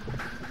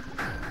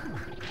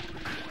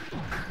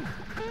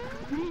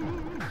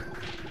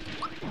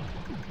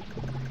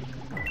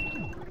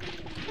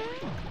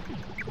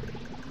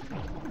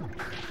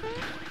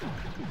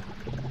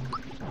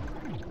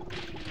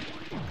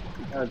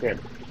 Oh, good.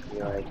 You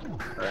like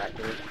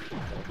miraculous.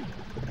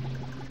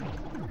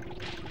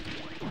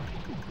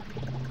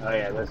 Oh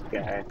yeah, this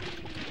guy.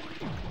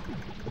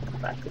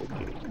 Back to the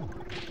cube.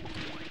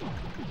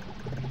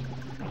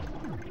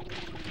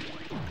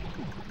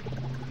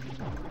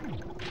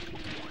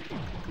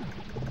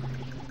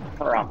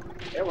 Hurrah.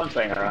 Everyone's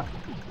saying hurrah.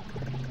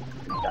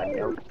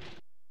 Daniel.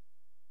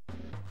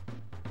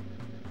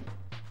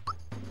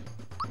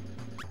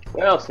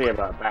 We'll see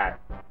about that.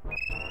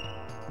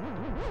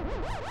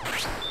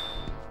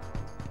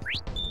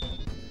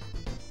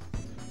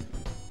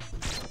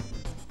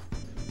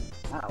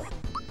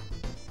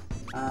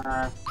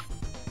 Ow.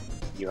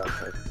 You up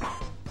first.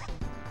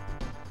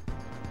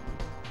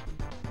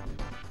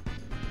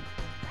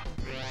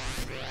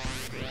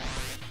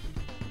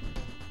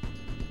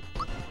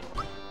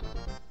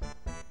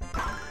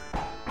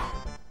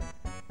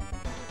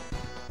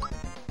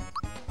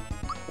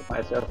 Give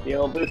myself the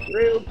old boost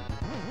through.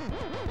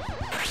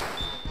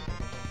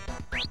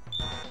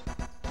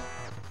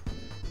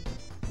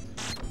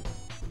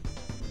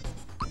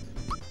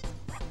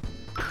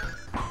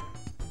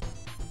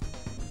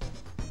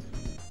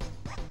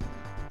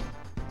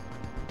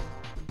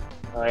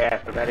 Oh yeah, I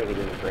forgot he could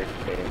do the break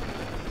skating.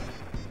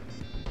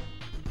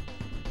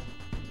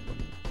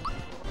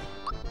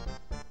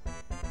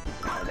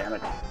 Oh, damn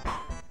it.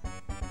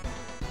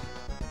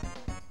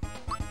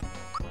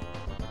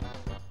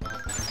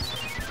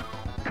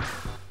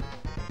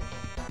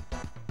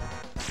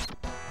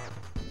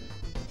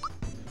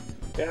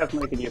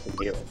 Definitely could use some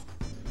healing.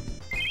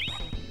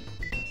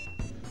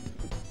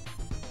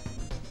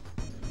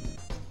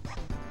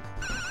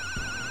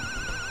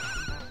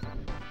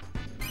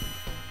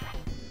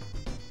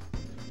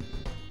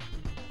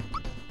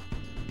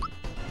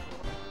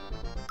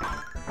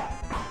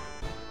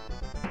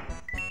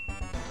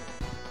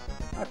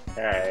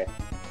 Okay.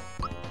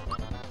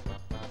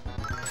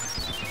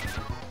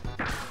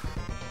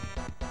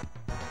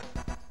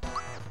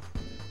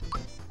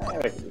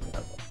 I can do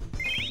that.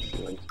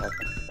 Healing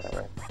second,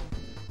 whatever.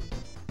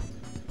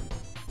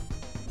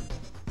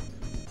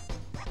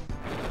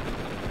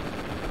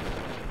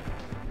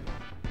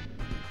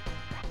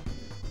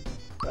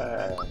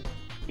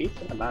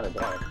 Decent amount of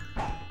damage.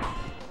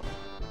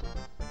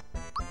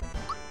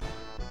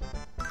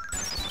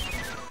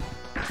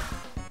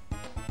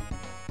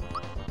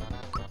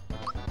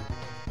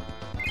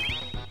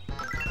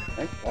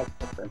 I think that's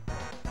different.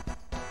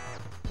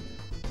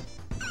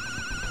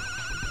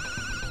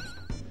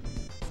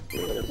 Ooh,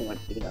 it doesn't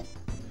like beating up.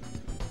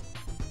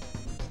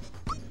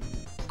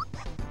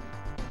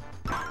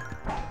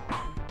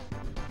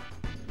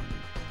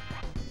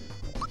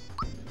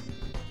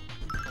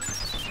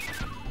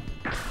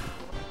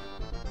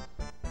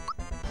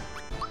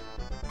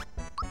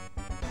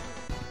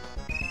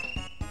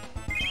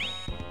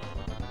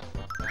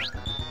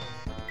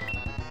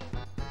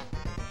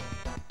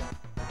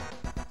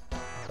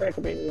 That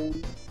could be.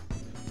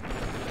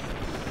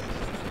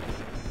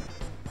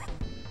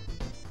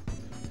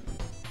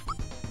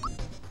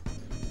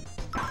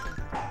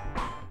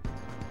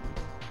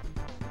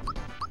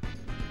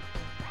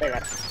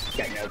 There,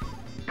 guy knows.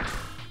 I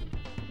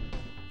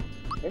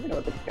don't even know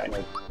what this guy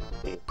knows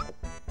is.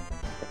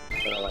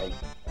 Sort of like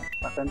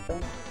weapon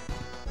thing.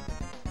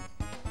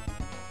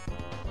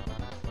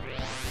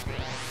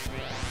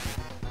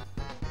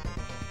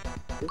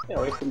 This guy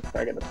always seems to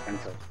target the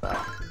pencil stuff.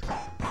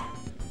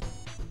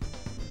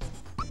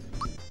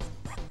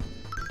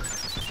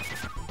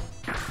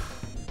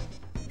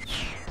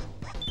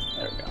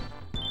 There we go.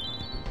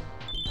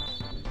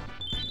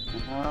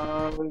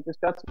 We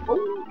just got some.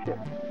 Oh shit!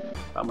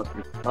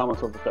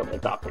 Almost overfilled my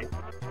coffee.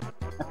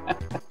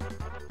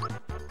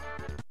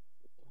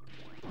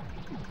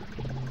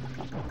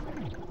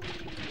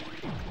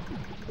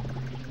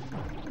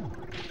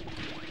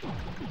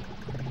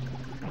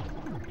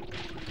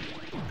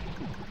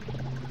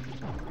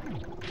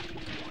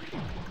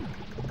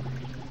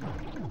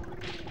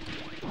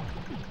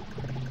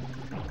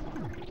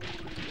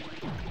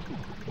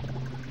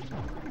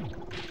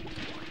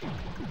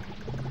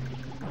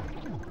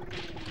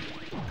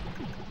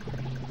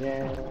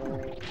 Yay!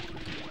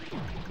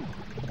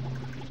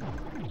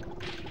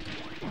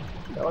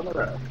 Go on the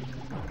road.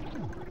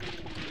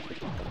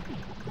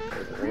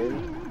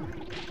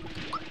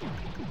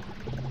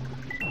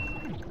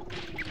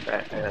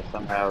 Okay, I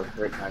somehow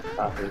drink my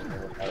coffee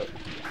without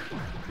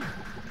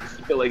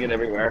spilling it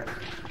everywhere.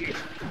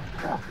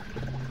 Ah.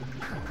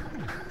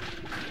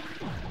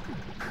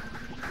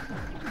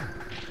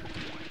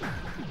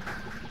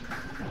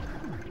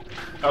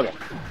 Okay.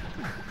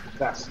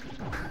 That's.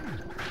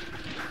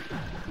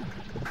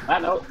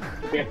 That note,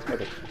 we have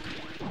Smithy.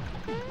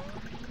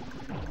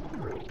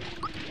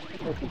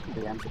 I think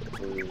the answer to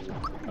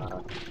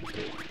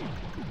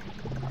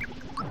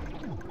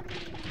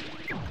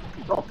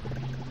roll.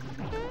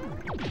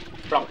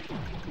 Roll.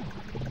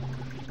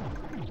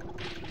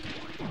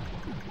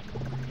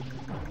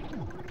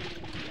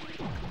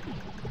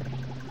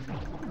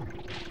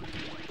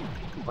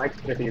 Like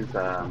Smithy's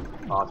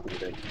boss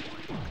music.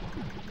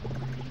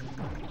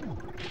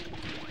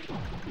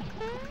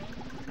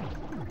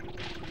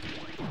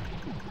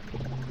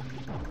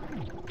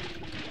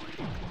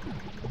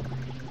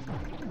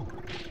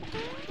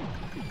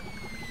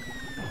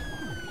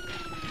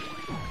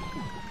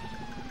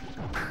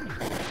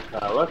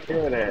 Look, here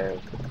it is.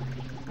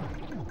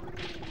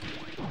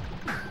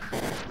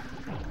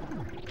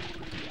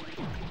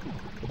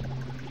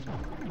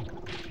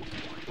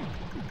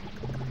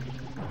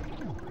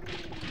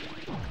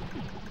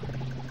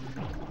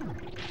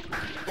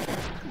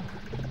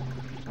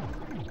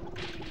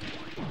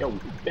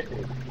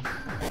 Smithy.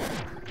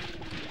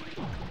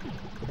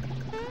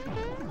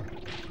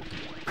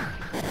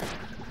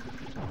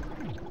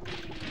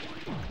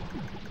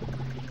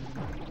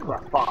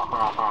 Ha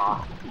ha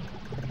ha.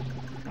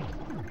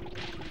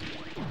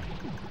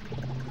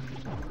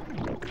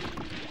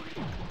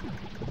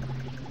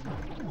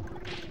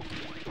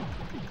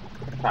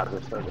 That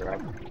was so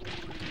direct.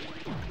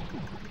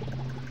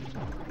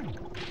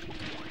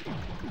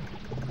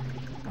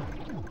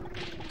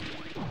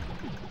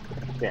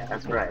 Yeah,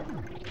 that's right.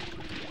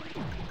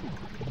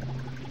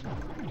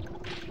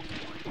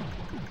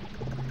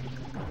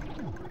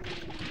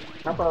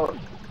 How about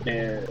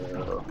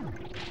no?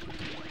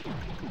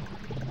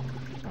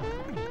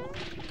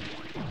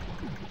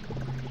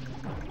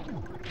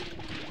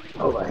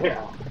 Oh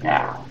yeah,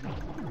 yeah.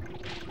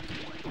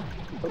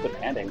 So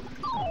demanding.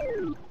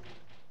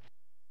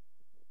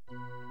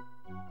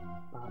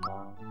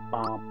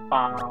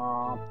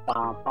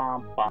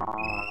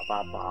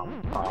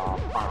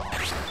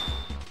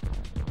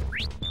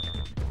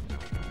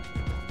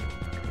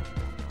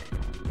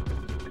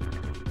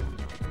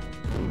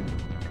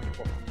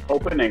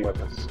 Opening with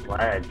a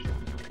sledge.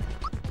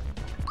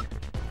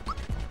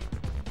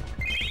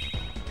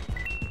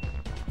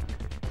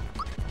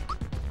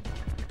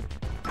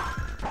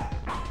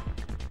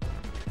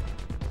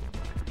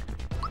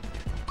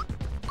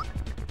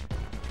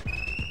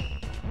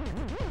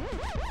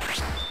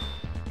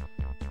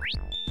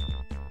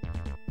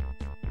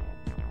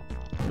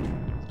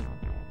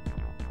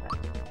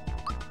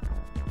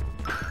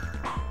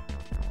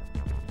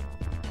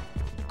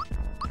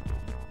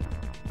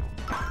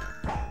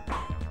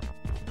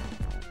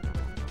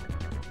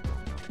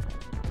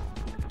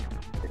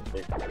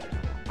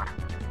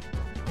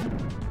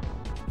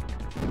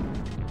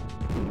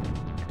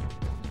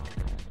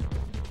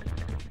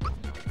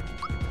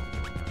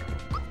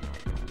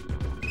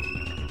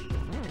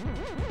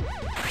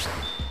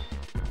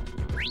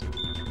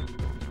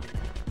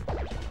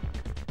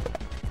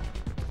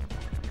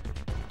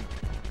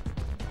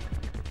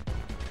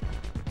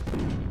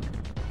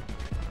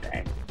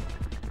 Dang.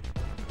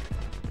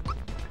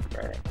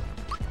 Right.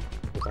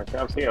 Keep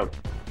ourselves healed.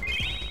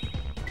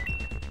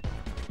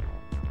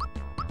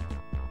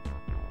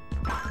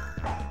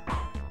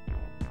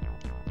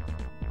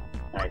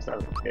 Nice, that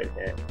was a good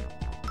hit.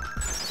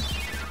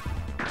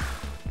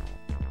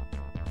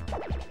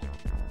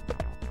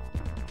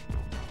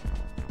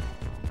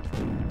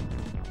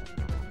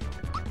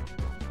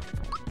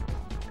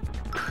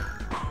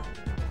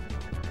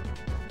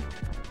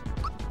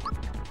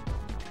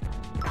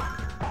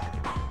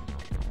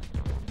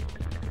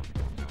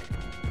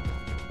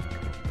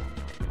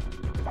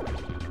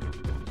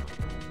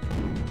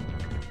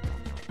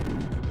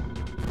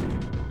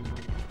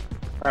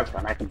 That's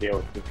fine, I can deal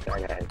with this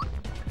guy.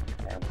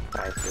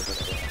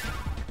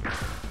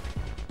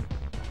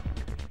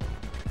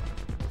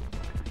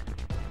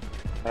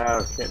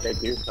 Oh shit, they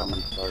do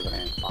summon sort of an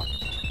animal.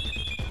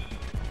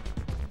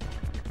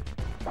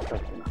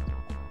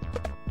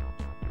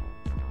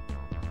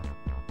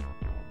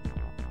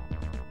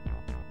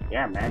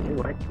 Yeah, man, you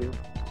like to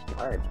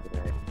large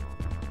today.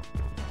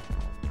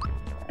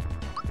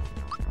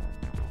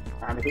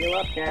 Time to heal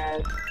up,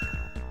 guys.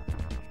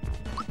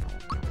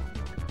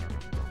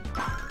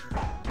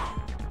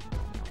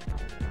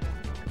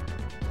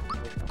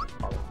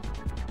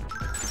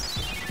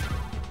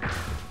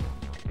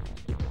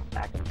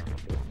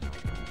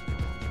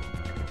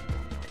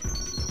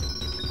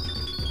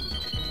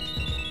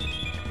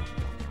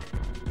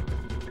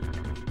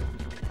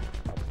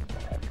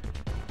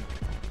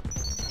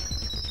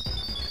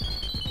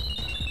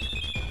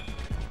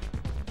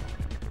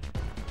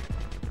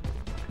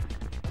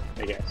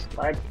 I guess.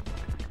 Like,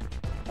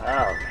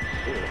 oh,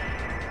 cool.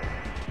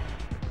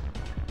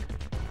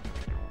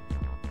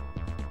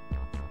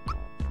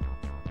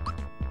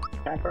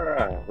 Time for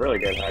a really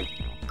good hug.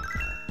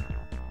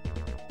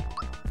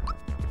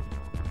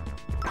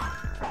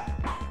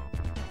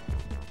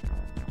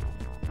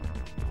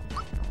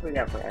 What do we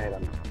got for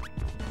items?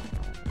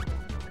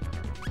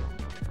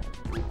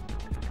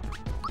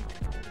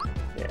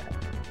 Yeah.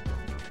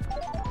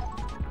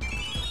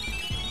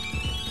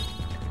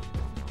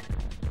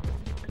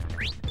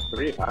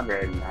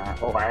 300.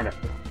 Oh, I had a.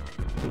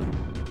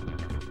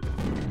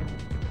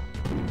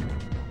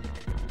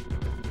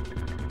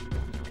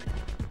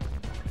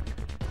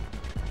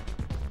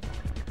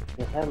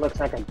 Your head looks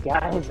like a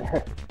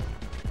geyser.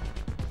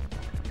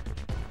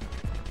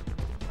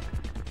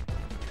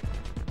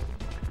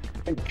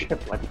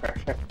 Good blood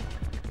pressure.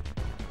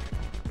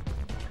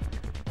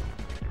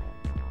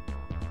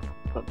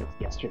 But this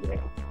yesterday.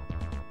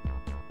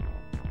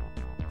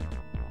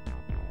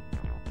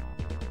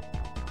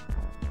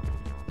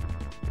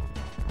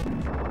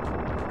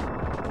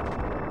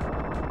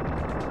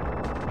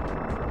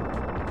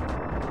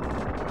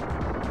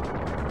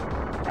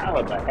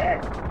 What the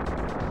heck?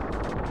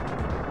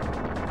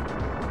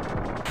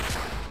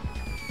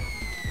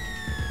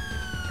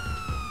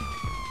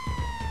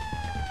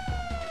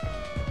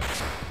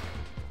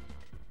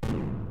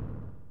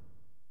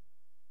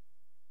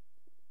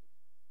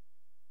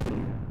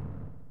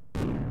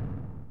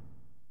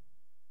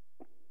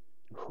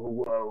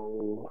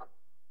 Whoa.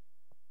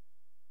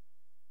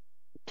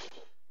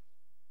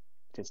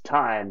 It's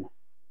time.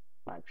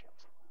 My real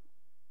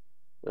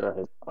form.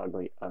 His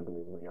ugly,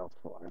 ugly real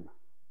form.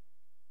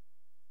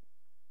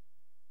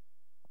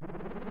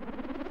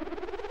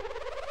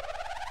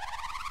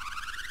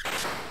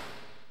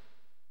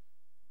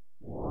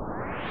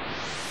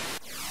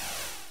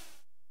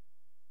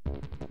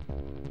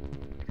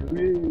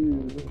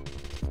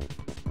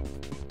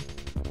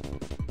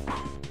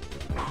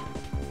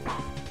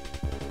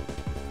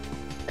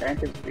 Can't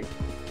just be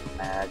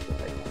mad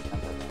because I can't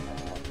remember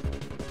that.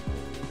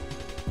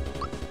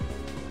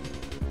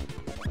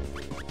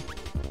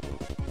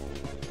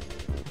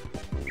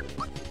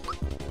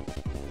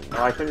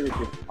 Oh, I should have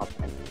just popped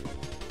in.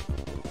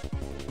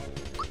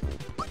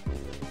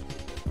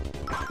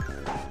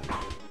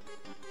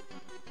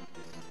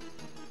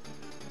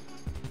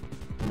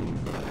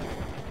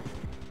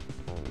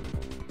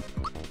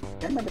 I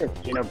can't remember if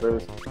Geno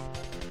Boost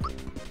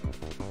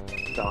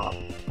stopped.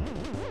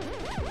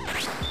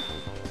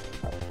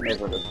 Maybe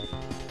what it is.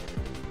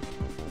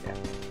 Yeah.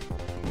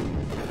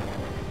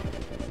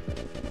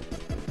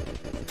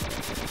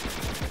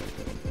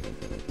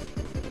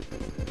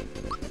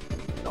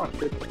 Oh,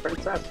 shoot the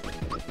princess.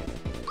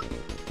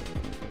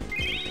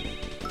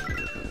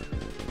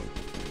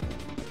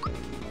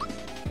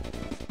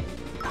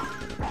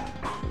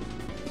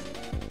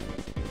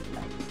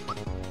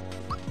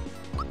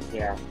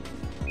 Yeah.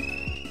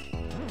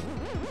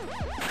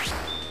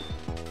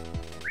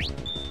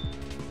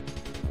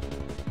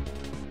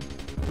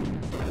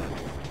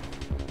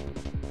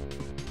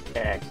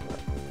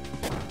 Excellent.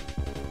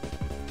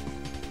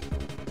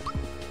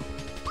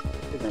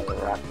 Give me the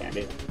rock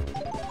candy.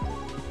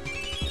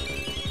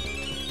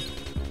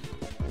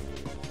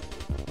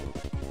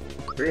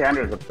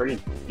 $300 is a pretty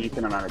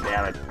decent amount of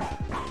damage.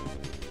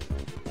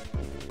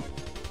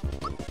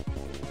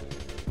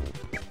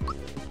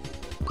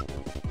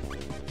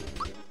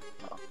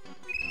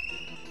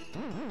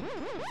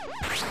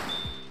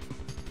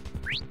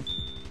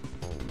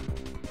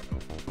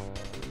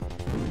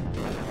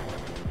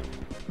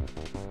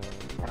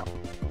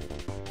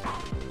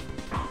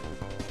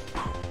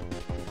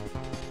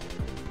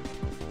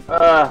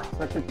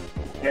 Such a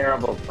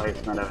terrible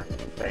placement of his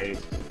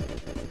face.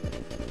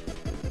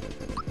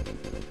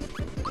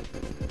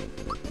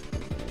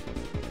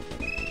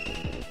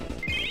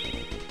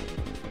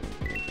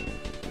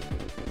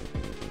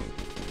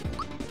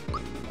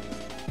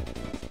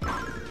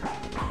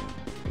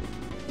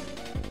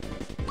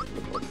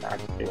 It's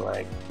actually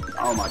like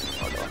so much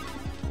more.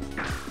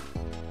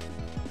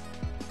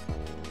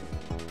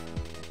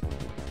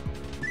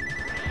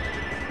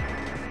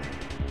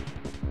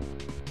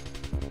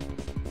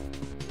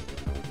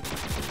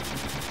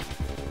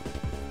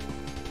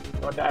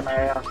 Don't die,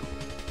 Mario.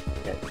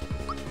 Good.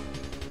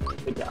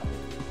 Good job.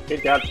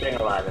 Good job staying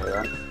alive,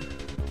 everyone.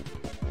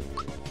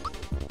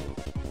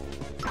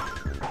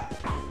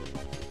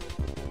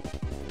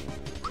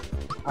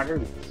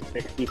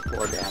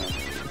 $164 damage.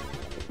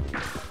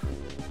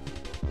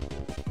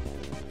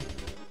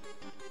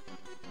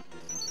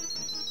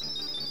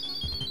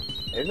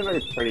 It is a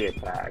very pretty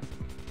attack.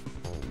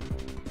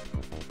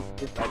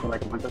 Just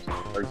like a bunch of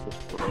swords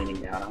just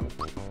raining down on it.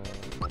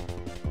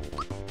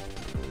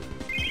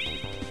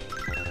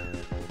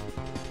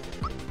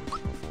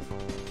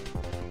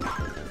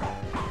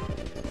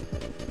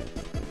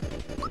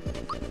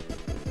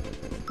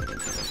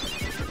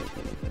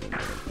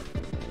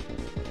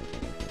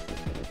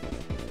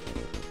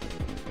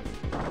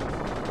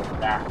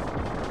 That.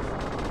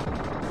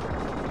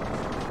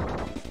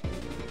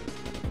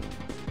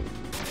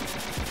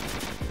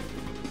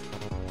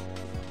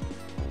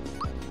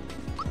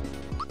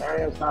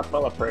 Mario's not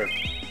bulletproof.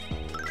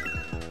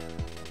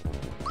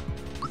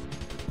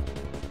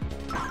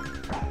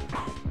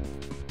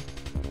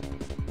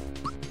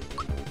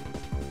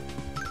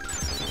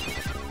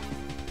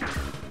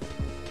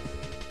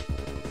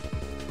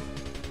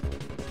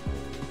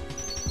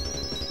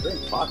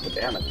 Doing lots of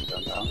damage to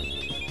them, though.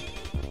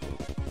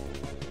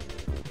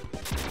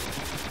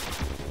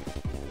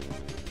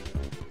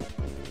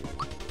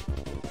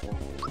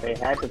 They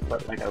had to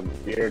put like a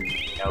weird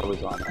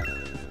nose on it.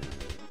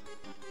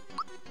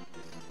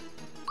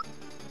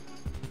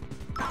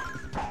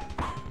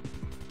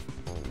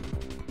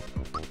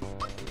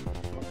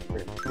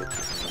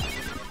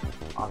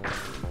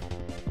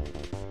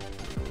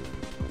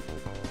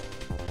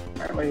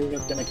 Apparently he's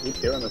just gonna keep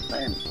doing the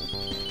same.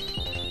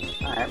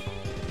 Alright.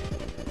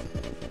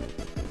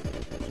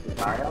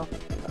 Mario?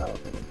 Oh.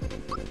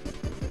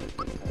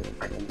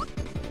 I can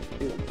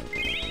shoot him.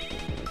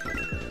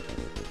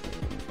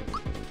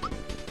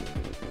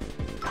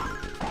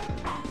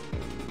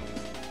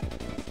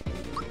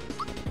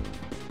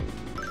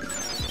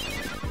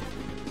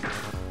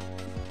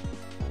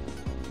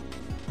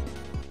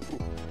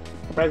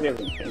 Surprised he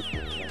hasn't changed it.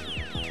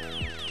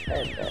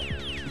 There, there.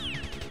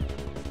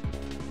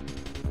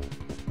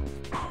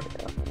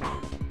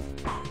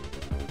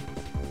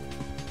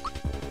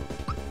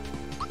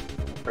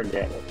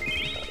 Forget it.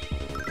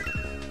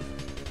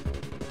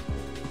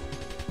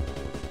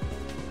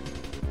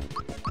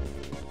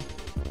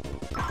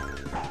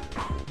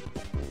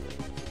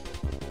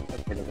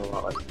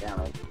 lot less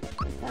damage.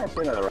 I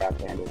see another rat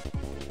bandit.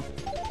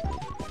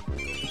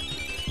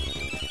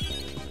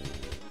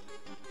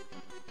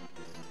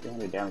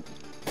 Damage.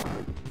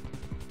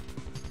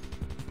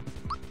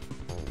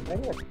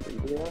 Maybe a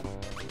preview?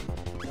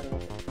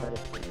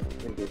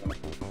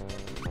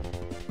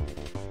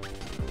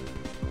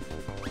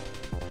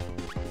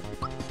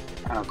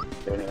 I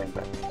don't do anything,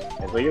 but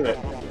let's leave it.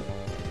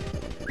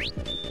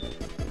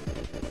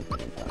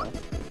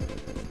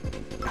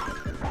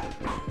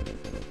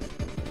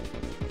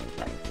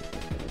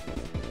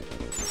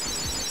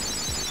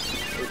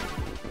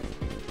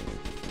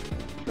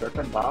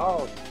 Tripping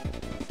balls.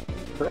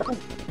 Tripping.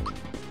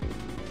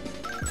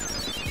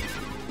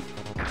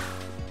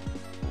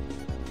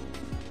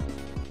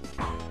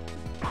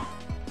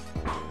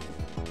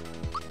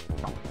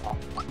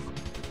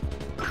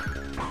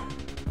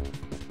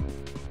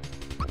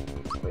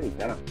 Really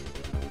got a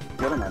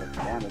good amount of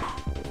damage.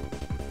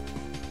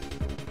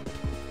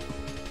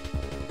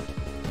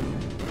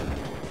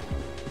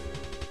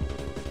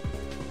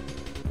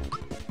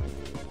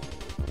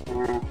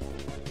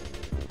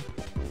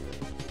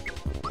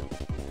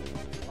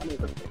 One is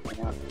a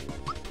picking up.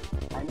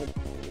 I need to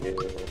maybe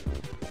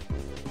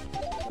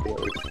at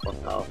least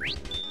flip out.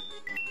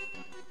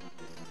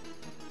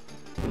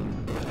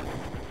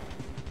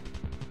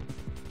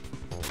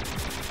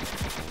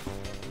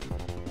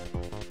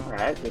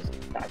 Alright, just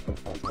back to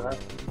front of that.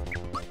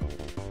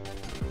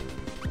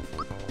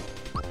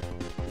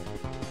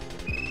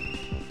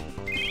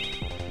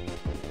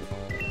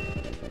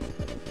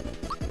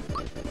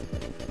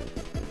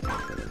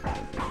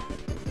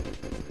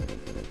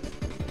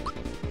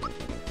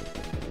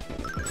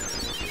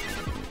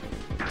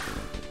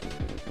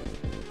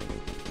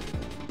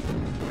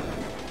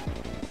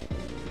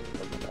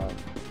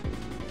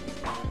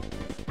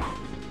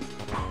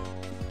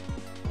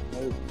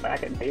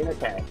 Back at main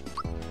attack.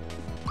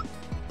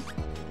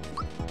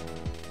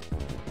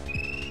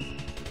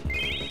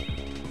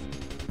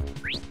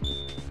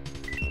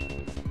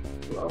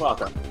 You're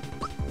welcome.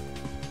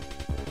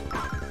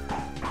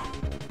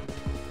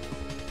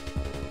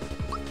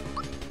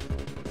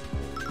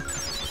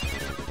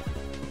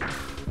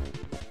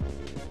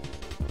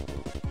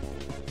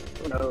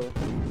 Oh no.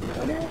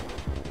 Oh no.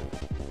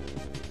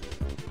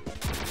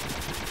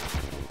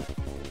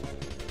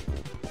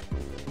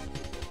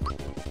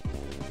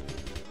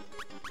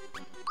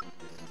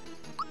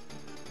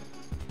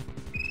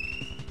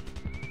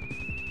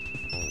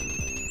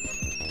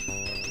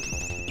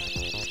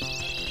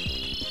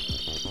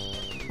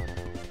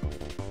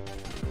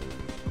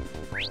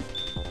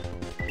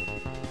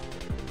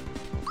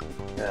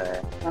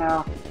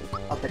 Well,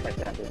 I'll take my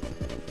chances.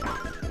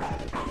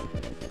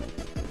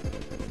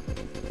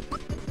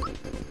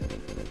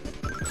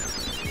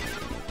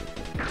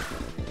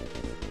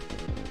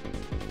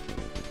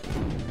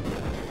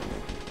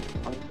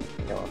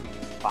 Kill him.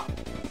 Fuck.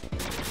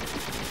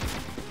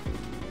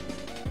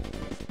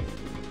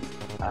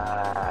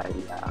 Yeah.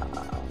 Do that.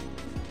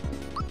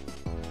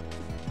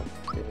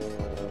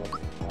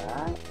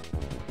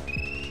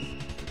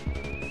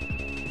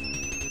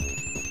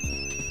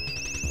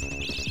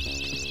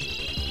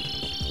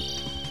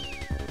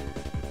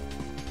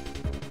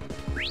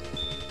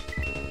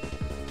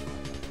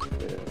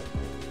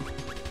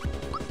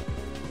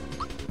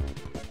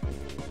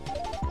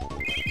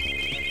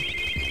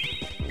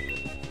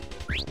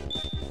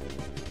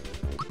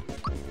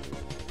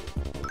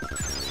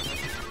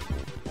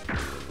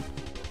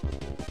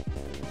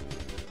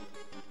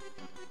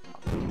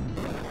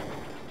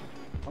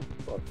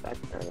 Back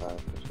there,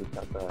 she's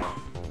got the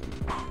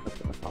what's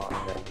it called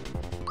there?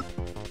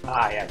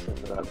 Ah, yes, this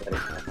is what I was ready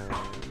for.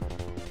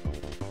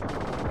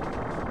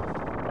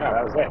 Yeah,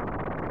 that was it.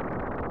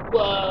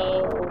 Whoa!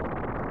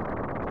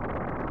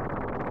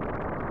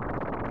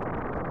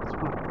 It's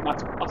not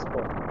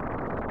possible.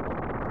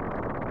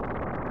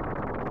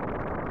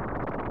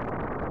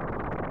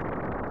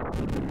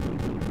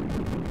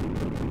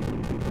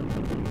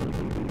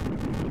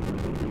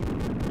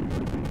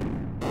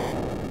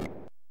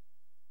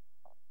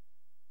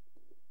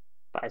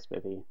 Bye,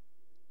 Smithy.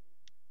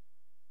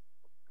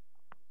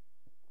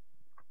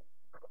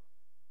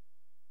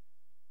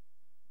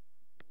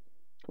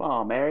 Come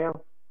on,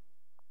 Mario.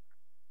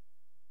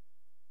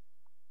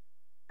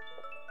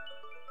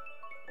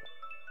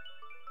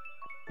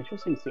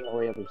 Interesting seeing all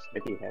the other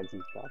Smithy heads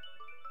and stuff.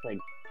 Like,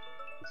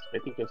 is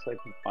Smithy just like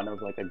one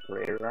of like a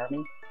greater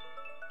army?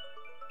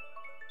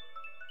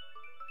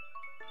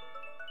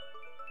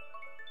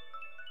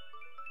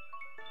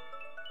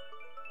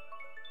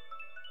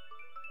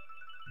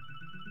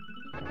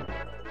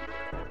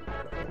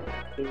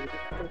 Nice.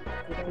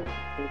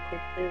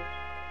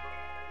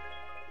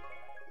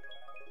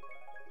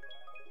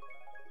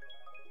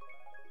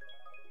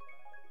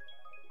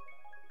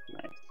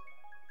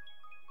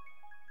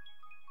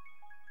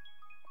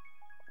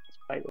 This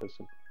fight was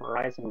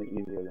surprisingly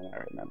easier than I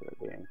remember it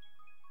being.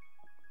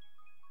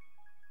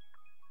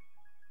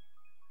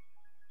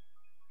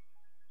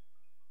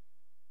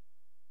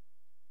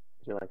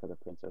 I feel like how the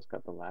princess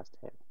got the last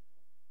hit.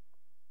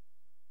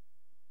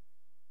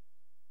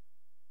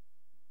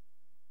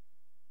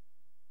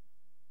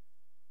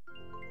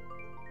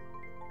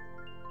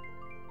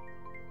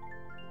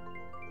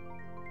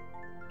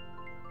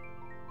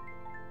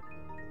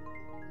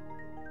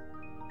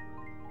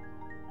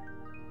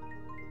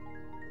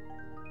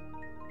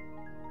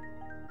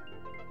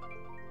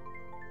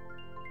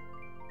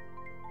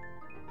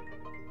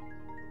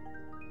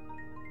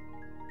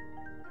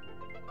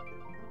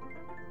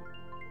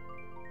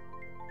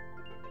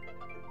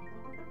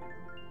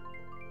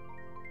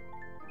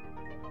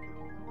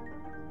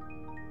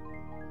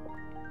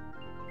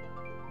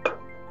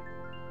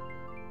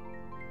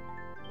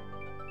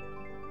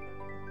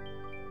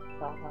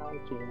 Bye,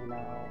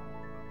 Gina.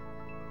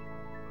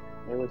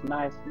 It was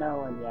nice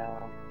knowing ya.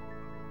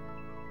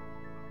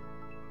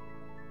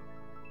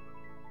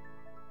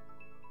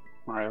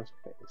 Mario's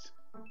face.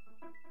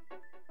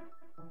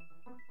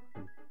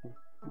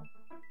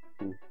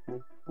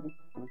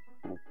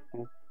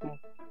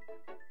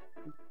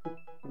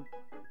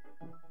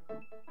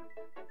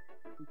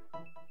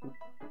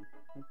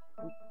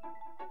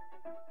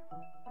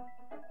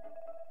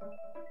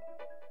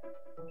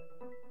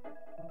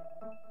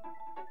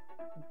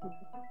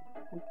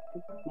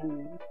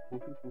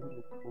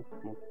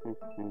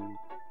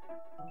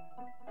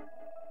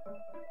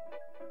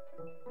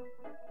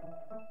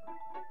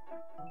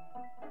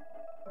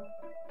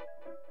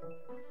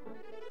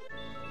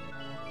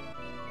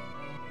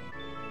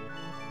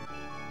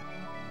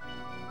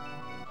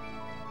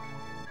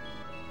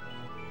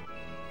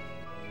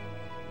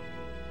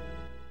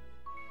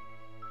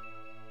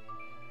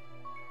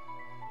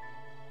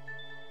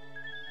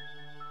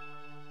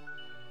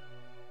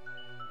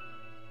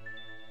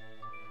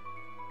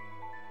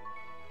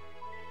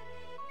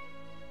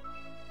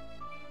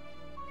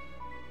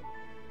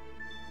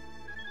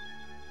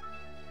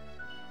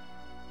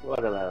 Look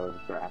at those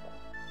graphics.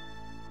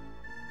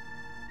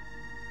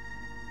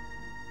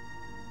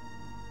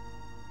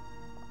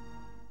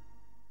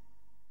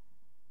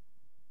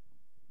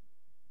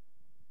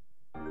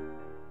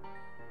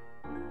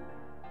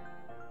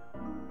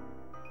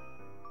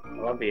 I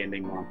love the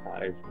ending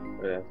montage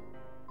for this.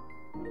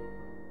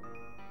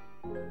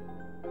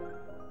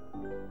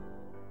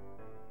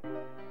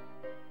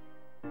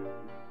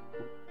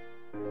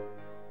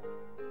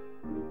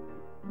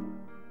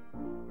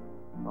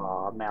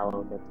 Aw,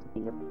 Mallow gets to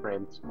be a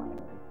prince finally.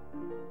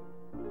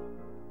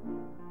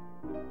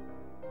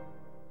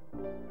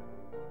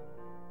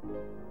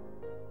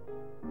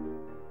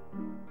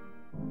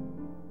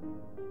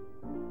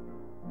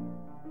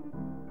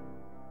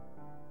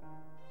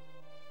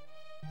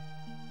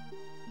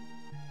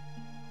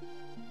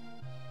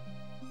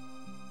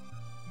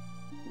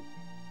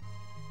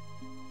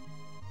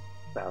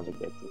 Bowser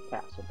gets his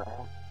castle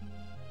back.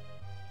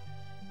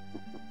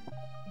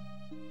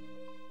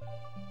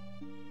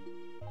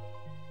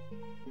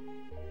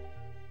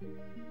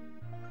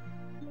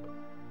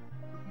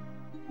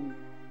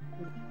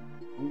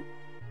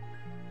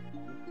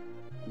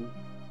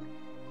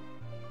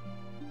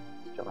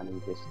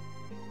 Johnny just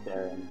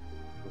staring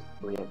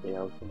wistfully at the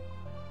ocean.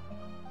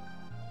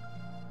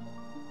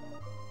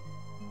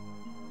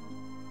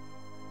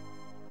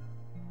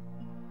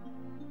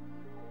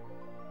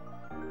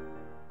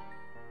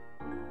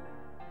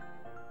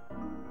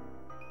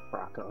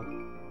 Rocco.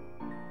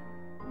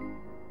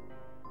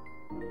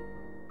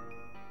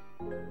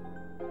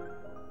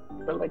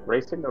 They're like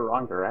racing the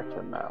wrong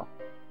direction though.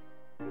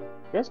 I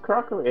guess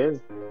Croco is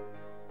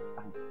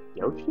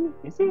Yoshi?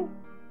 Is he?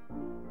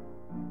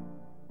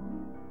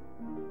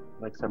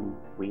 Like some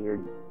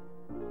weird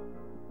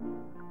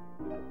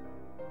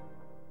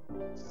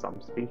some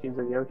species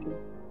of Yoshi?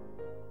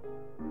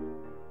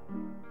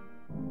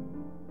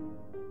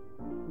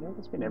 I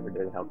guess we never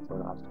did help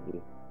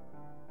Sordowski.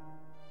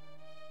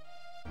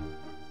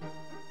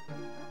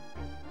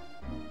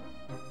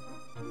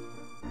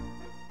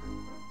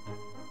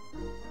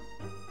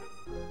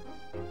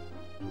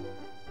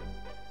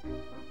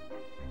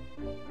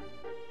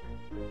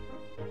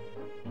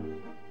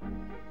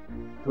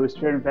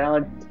 Booster and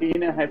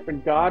Valentina, I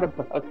forgot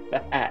about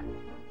that.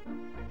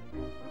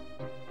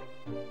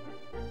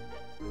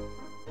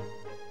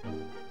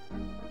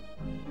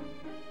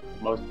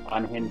 Most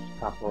unhinged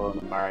couple in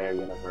the Mario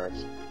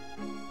universe.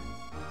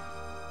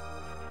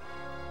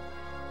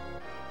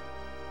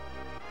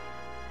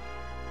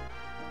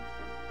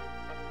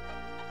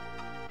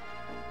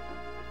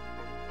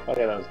 Look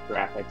at those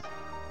graphics.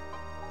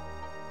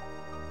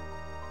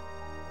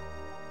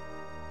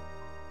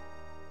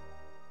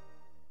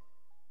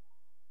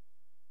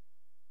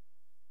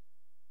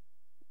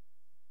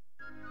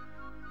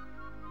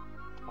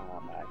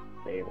 Oh, my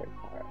favorite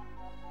part.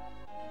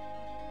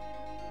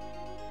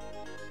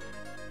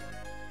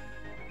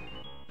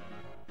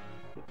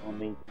 The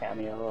only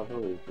cameo of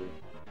Luigi.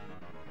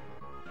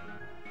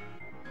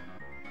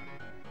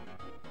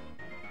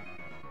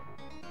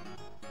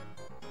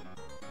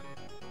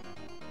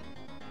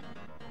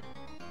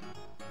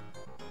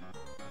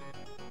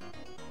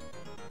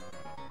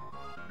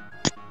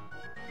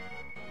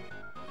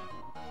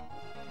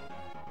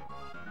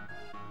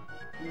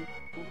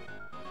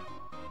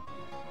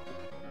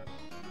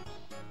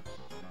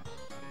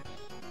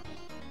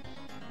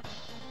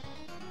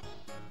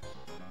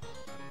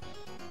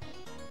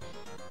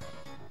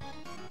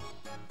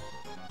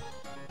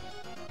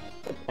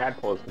 The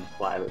tadpoles can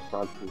fly, but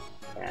frogs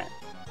can't.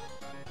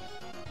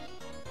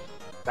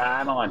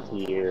 I'm on to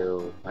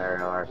you,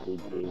 Mario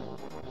RPG.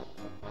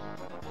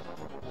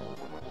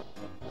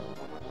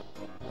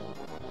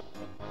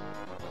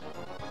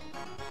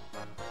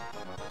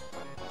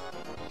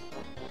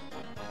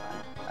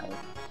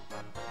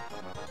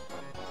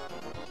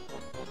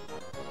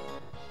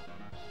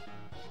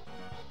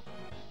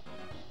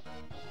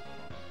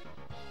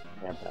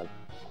 Yeah,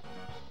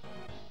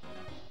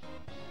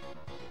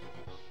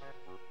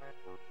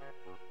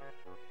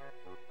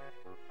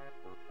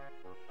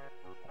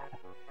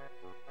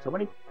 So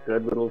many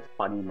good little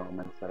funny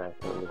moments that I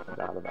totally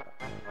forgot about.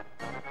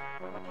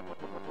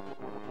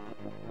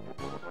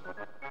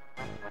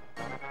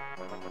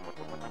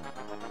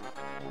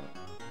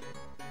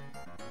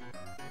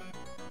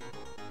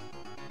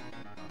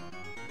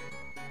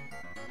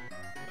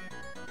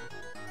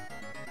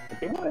 I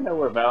do want to know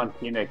where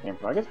Valentina came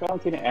from. I guess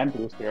Valentina and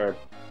Booster are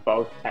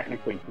both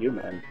technically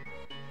human.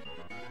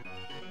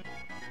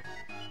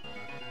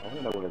 I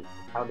don't know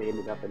how they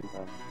ended up in the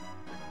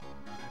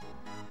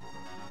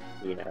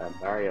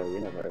Mario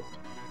universe.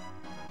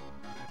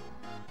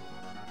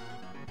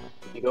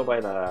 If you go by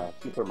the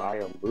Super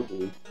Mario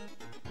movie,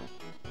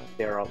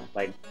 they're all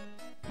like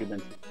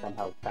humans who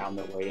somehow found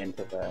their way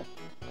into the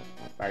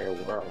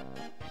Mario world.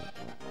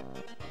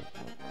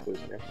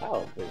 Booster.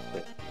 Oh,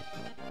 Booster.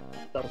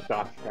 So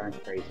gosh darn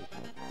crazy.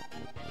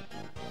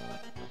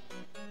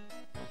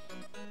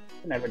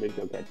 I never did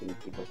go catching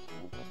people.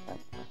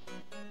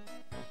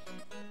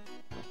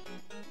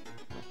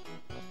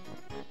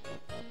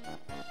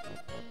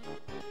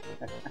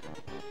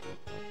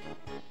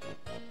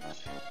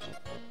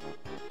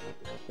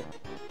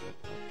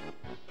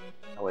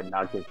 I would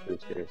not give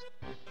Boosters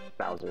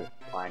Bowser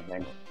flying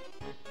thing.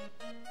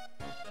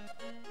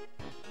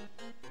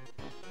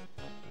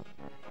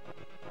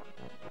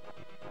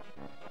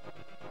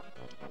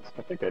 It's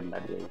such a good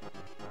medley.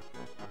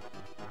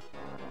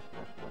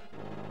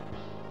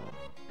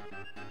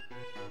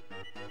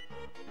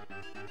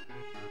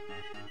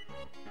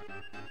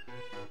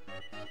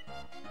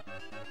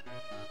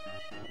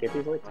 If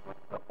he's like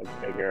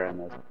bigger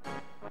and it's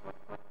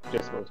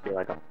just supposed to be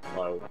like a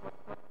float.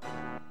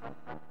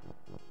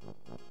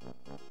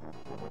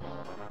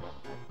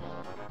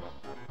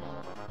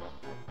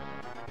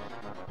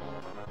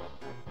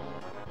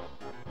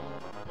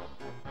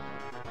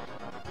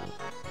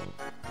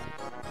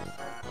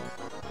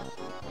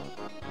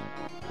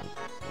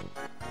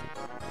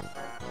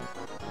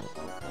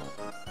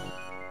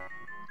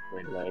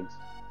 Great legs.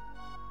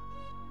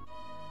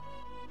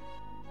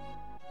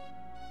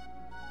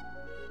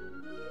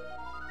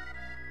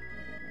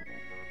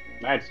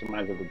 I just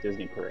reminds me of the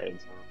Disney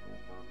parades.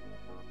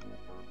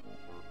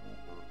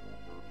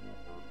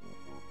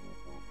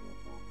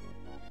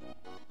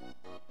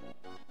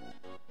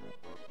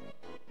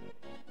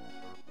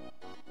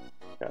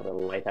 Got a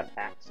little light up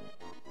hats.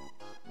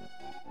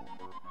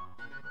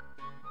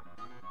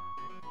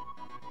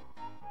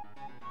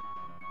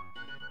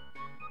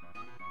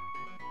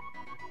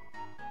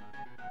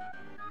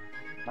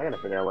 I gotta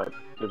figure out what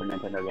Super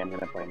Nintendo game I'm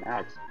gonna play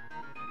next.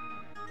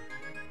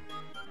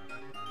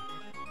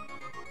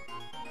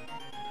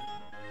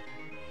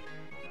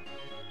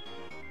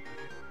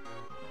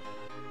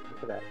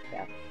 Look at that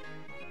cap.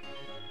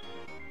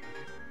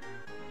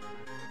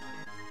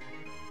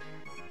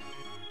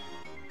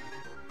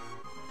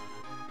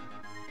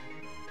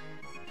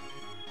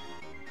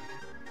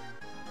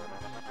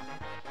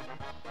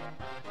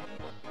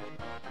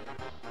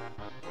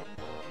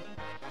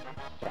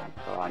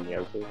 On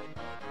Yoshi.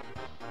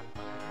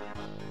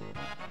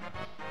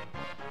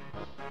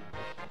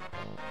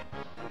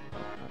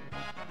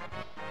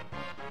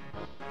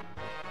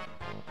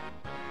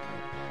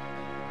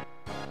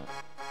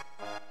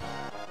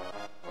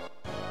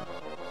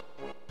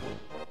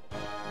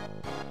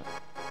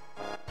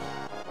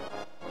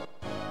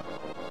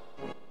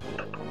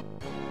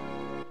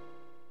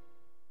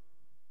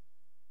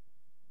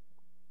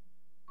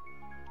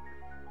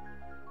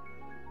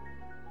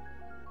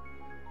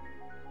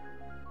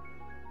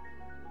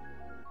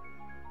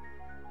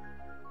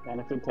 And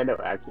if Nintendo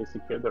actually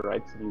secured the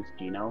rights to use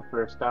Geno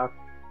for stuff,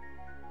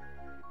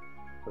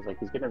 because like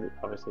he's gonna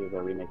obviously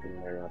they're remaking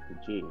Mario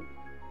RPG,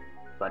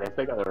 but if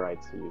they got the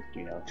rights to use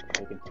Geno,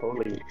 they could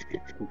totally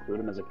include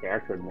him as a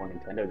character in more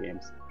Nintendo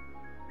games.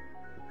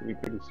 It would be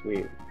pretty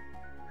sweet.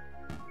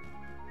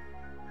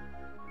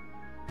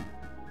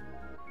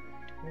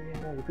 Oh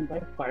yeah, you can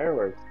buy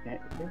fireworks,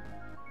 can't you?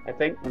 I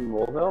think in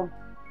Wolville,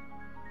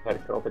 had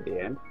to show up at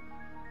the end.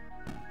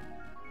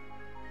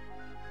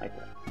 Like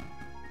that.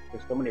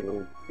 There's so many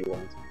little new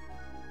ones.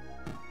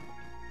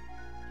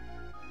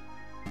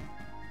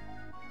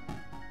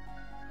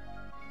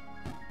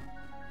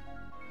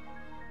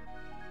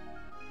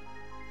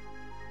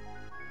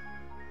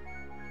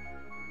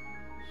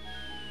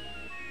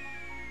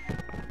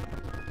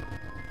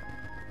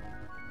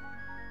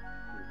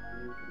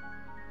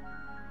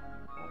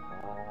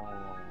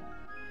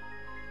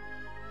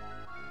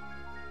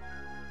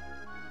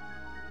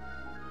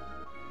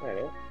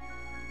 Okay.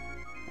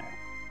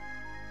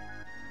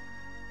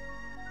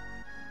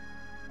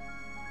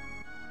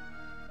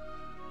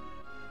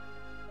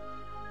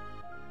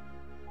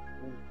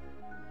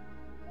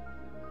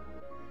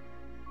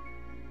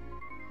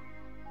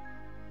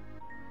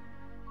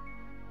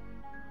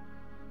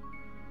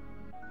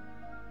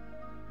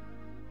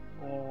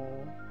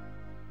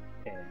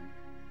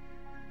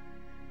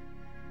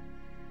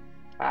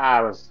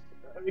 It was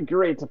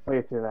great to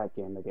play through that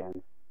game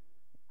again.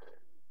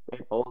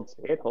 It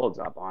holds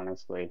up,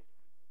 honestly.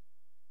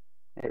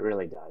 It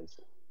really does.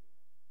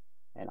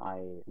 And I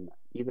am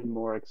even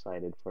more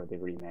excited for the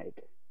remake.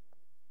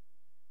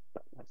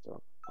 But I still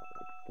have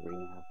like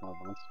 3.5 more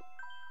months.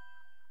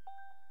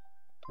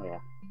 Oh,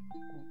 yeah.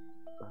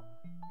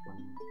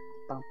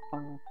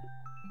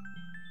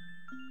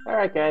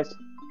 Alright, guys.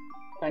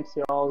 Thanks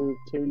to all who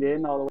tuned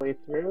in all the way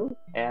through.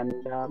 And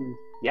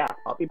yeah,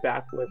 I'll be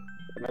back with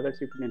another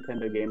Super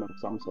Nintendo game of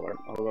some sort.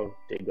 I'll go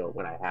dig out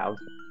what I have.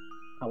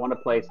 I want to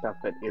play stuff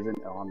that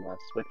isn't on the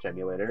Switch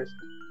emulators.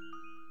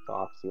 So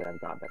obviously I've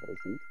got that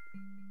isn't.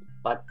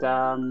 But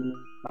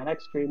my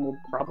next stream will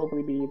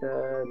probably be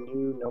the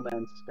new No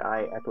Man's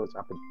Sky Echoes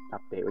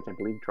update, which I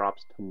believe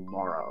drops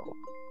tomorrow.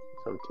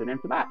 So tune in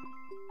for that.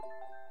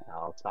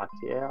 I'll talk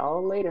to you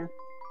all later.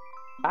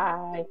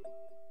 Bye.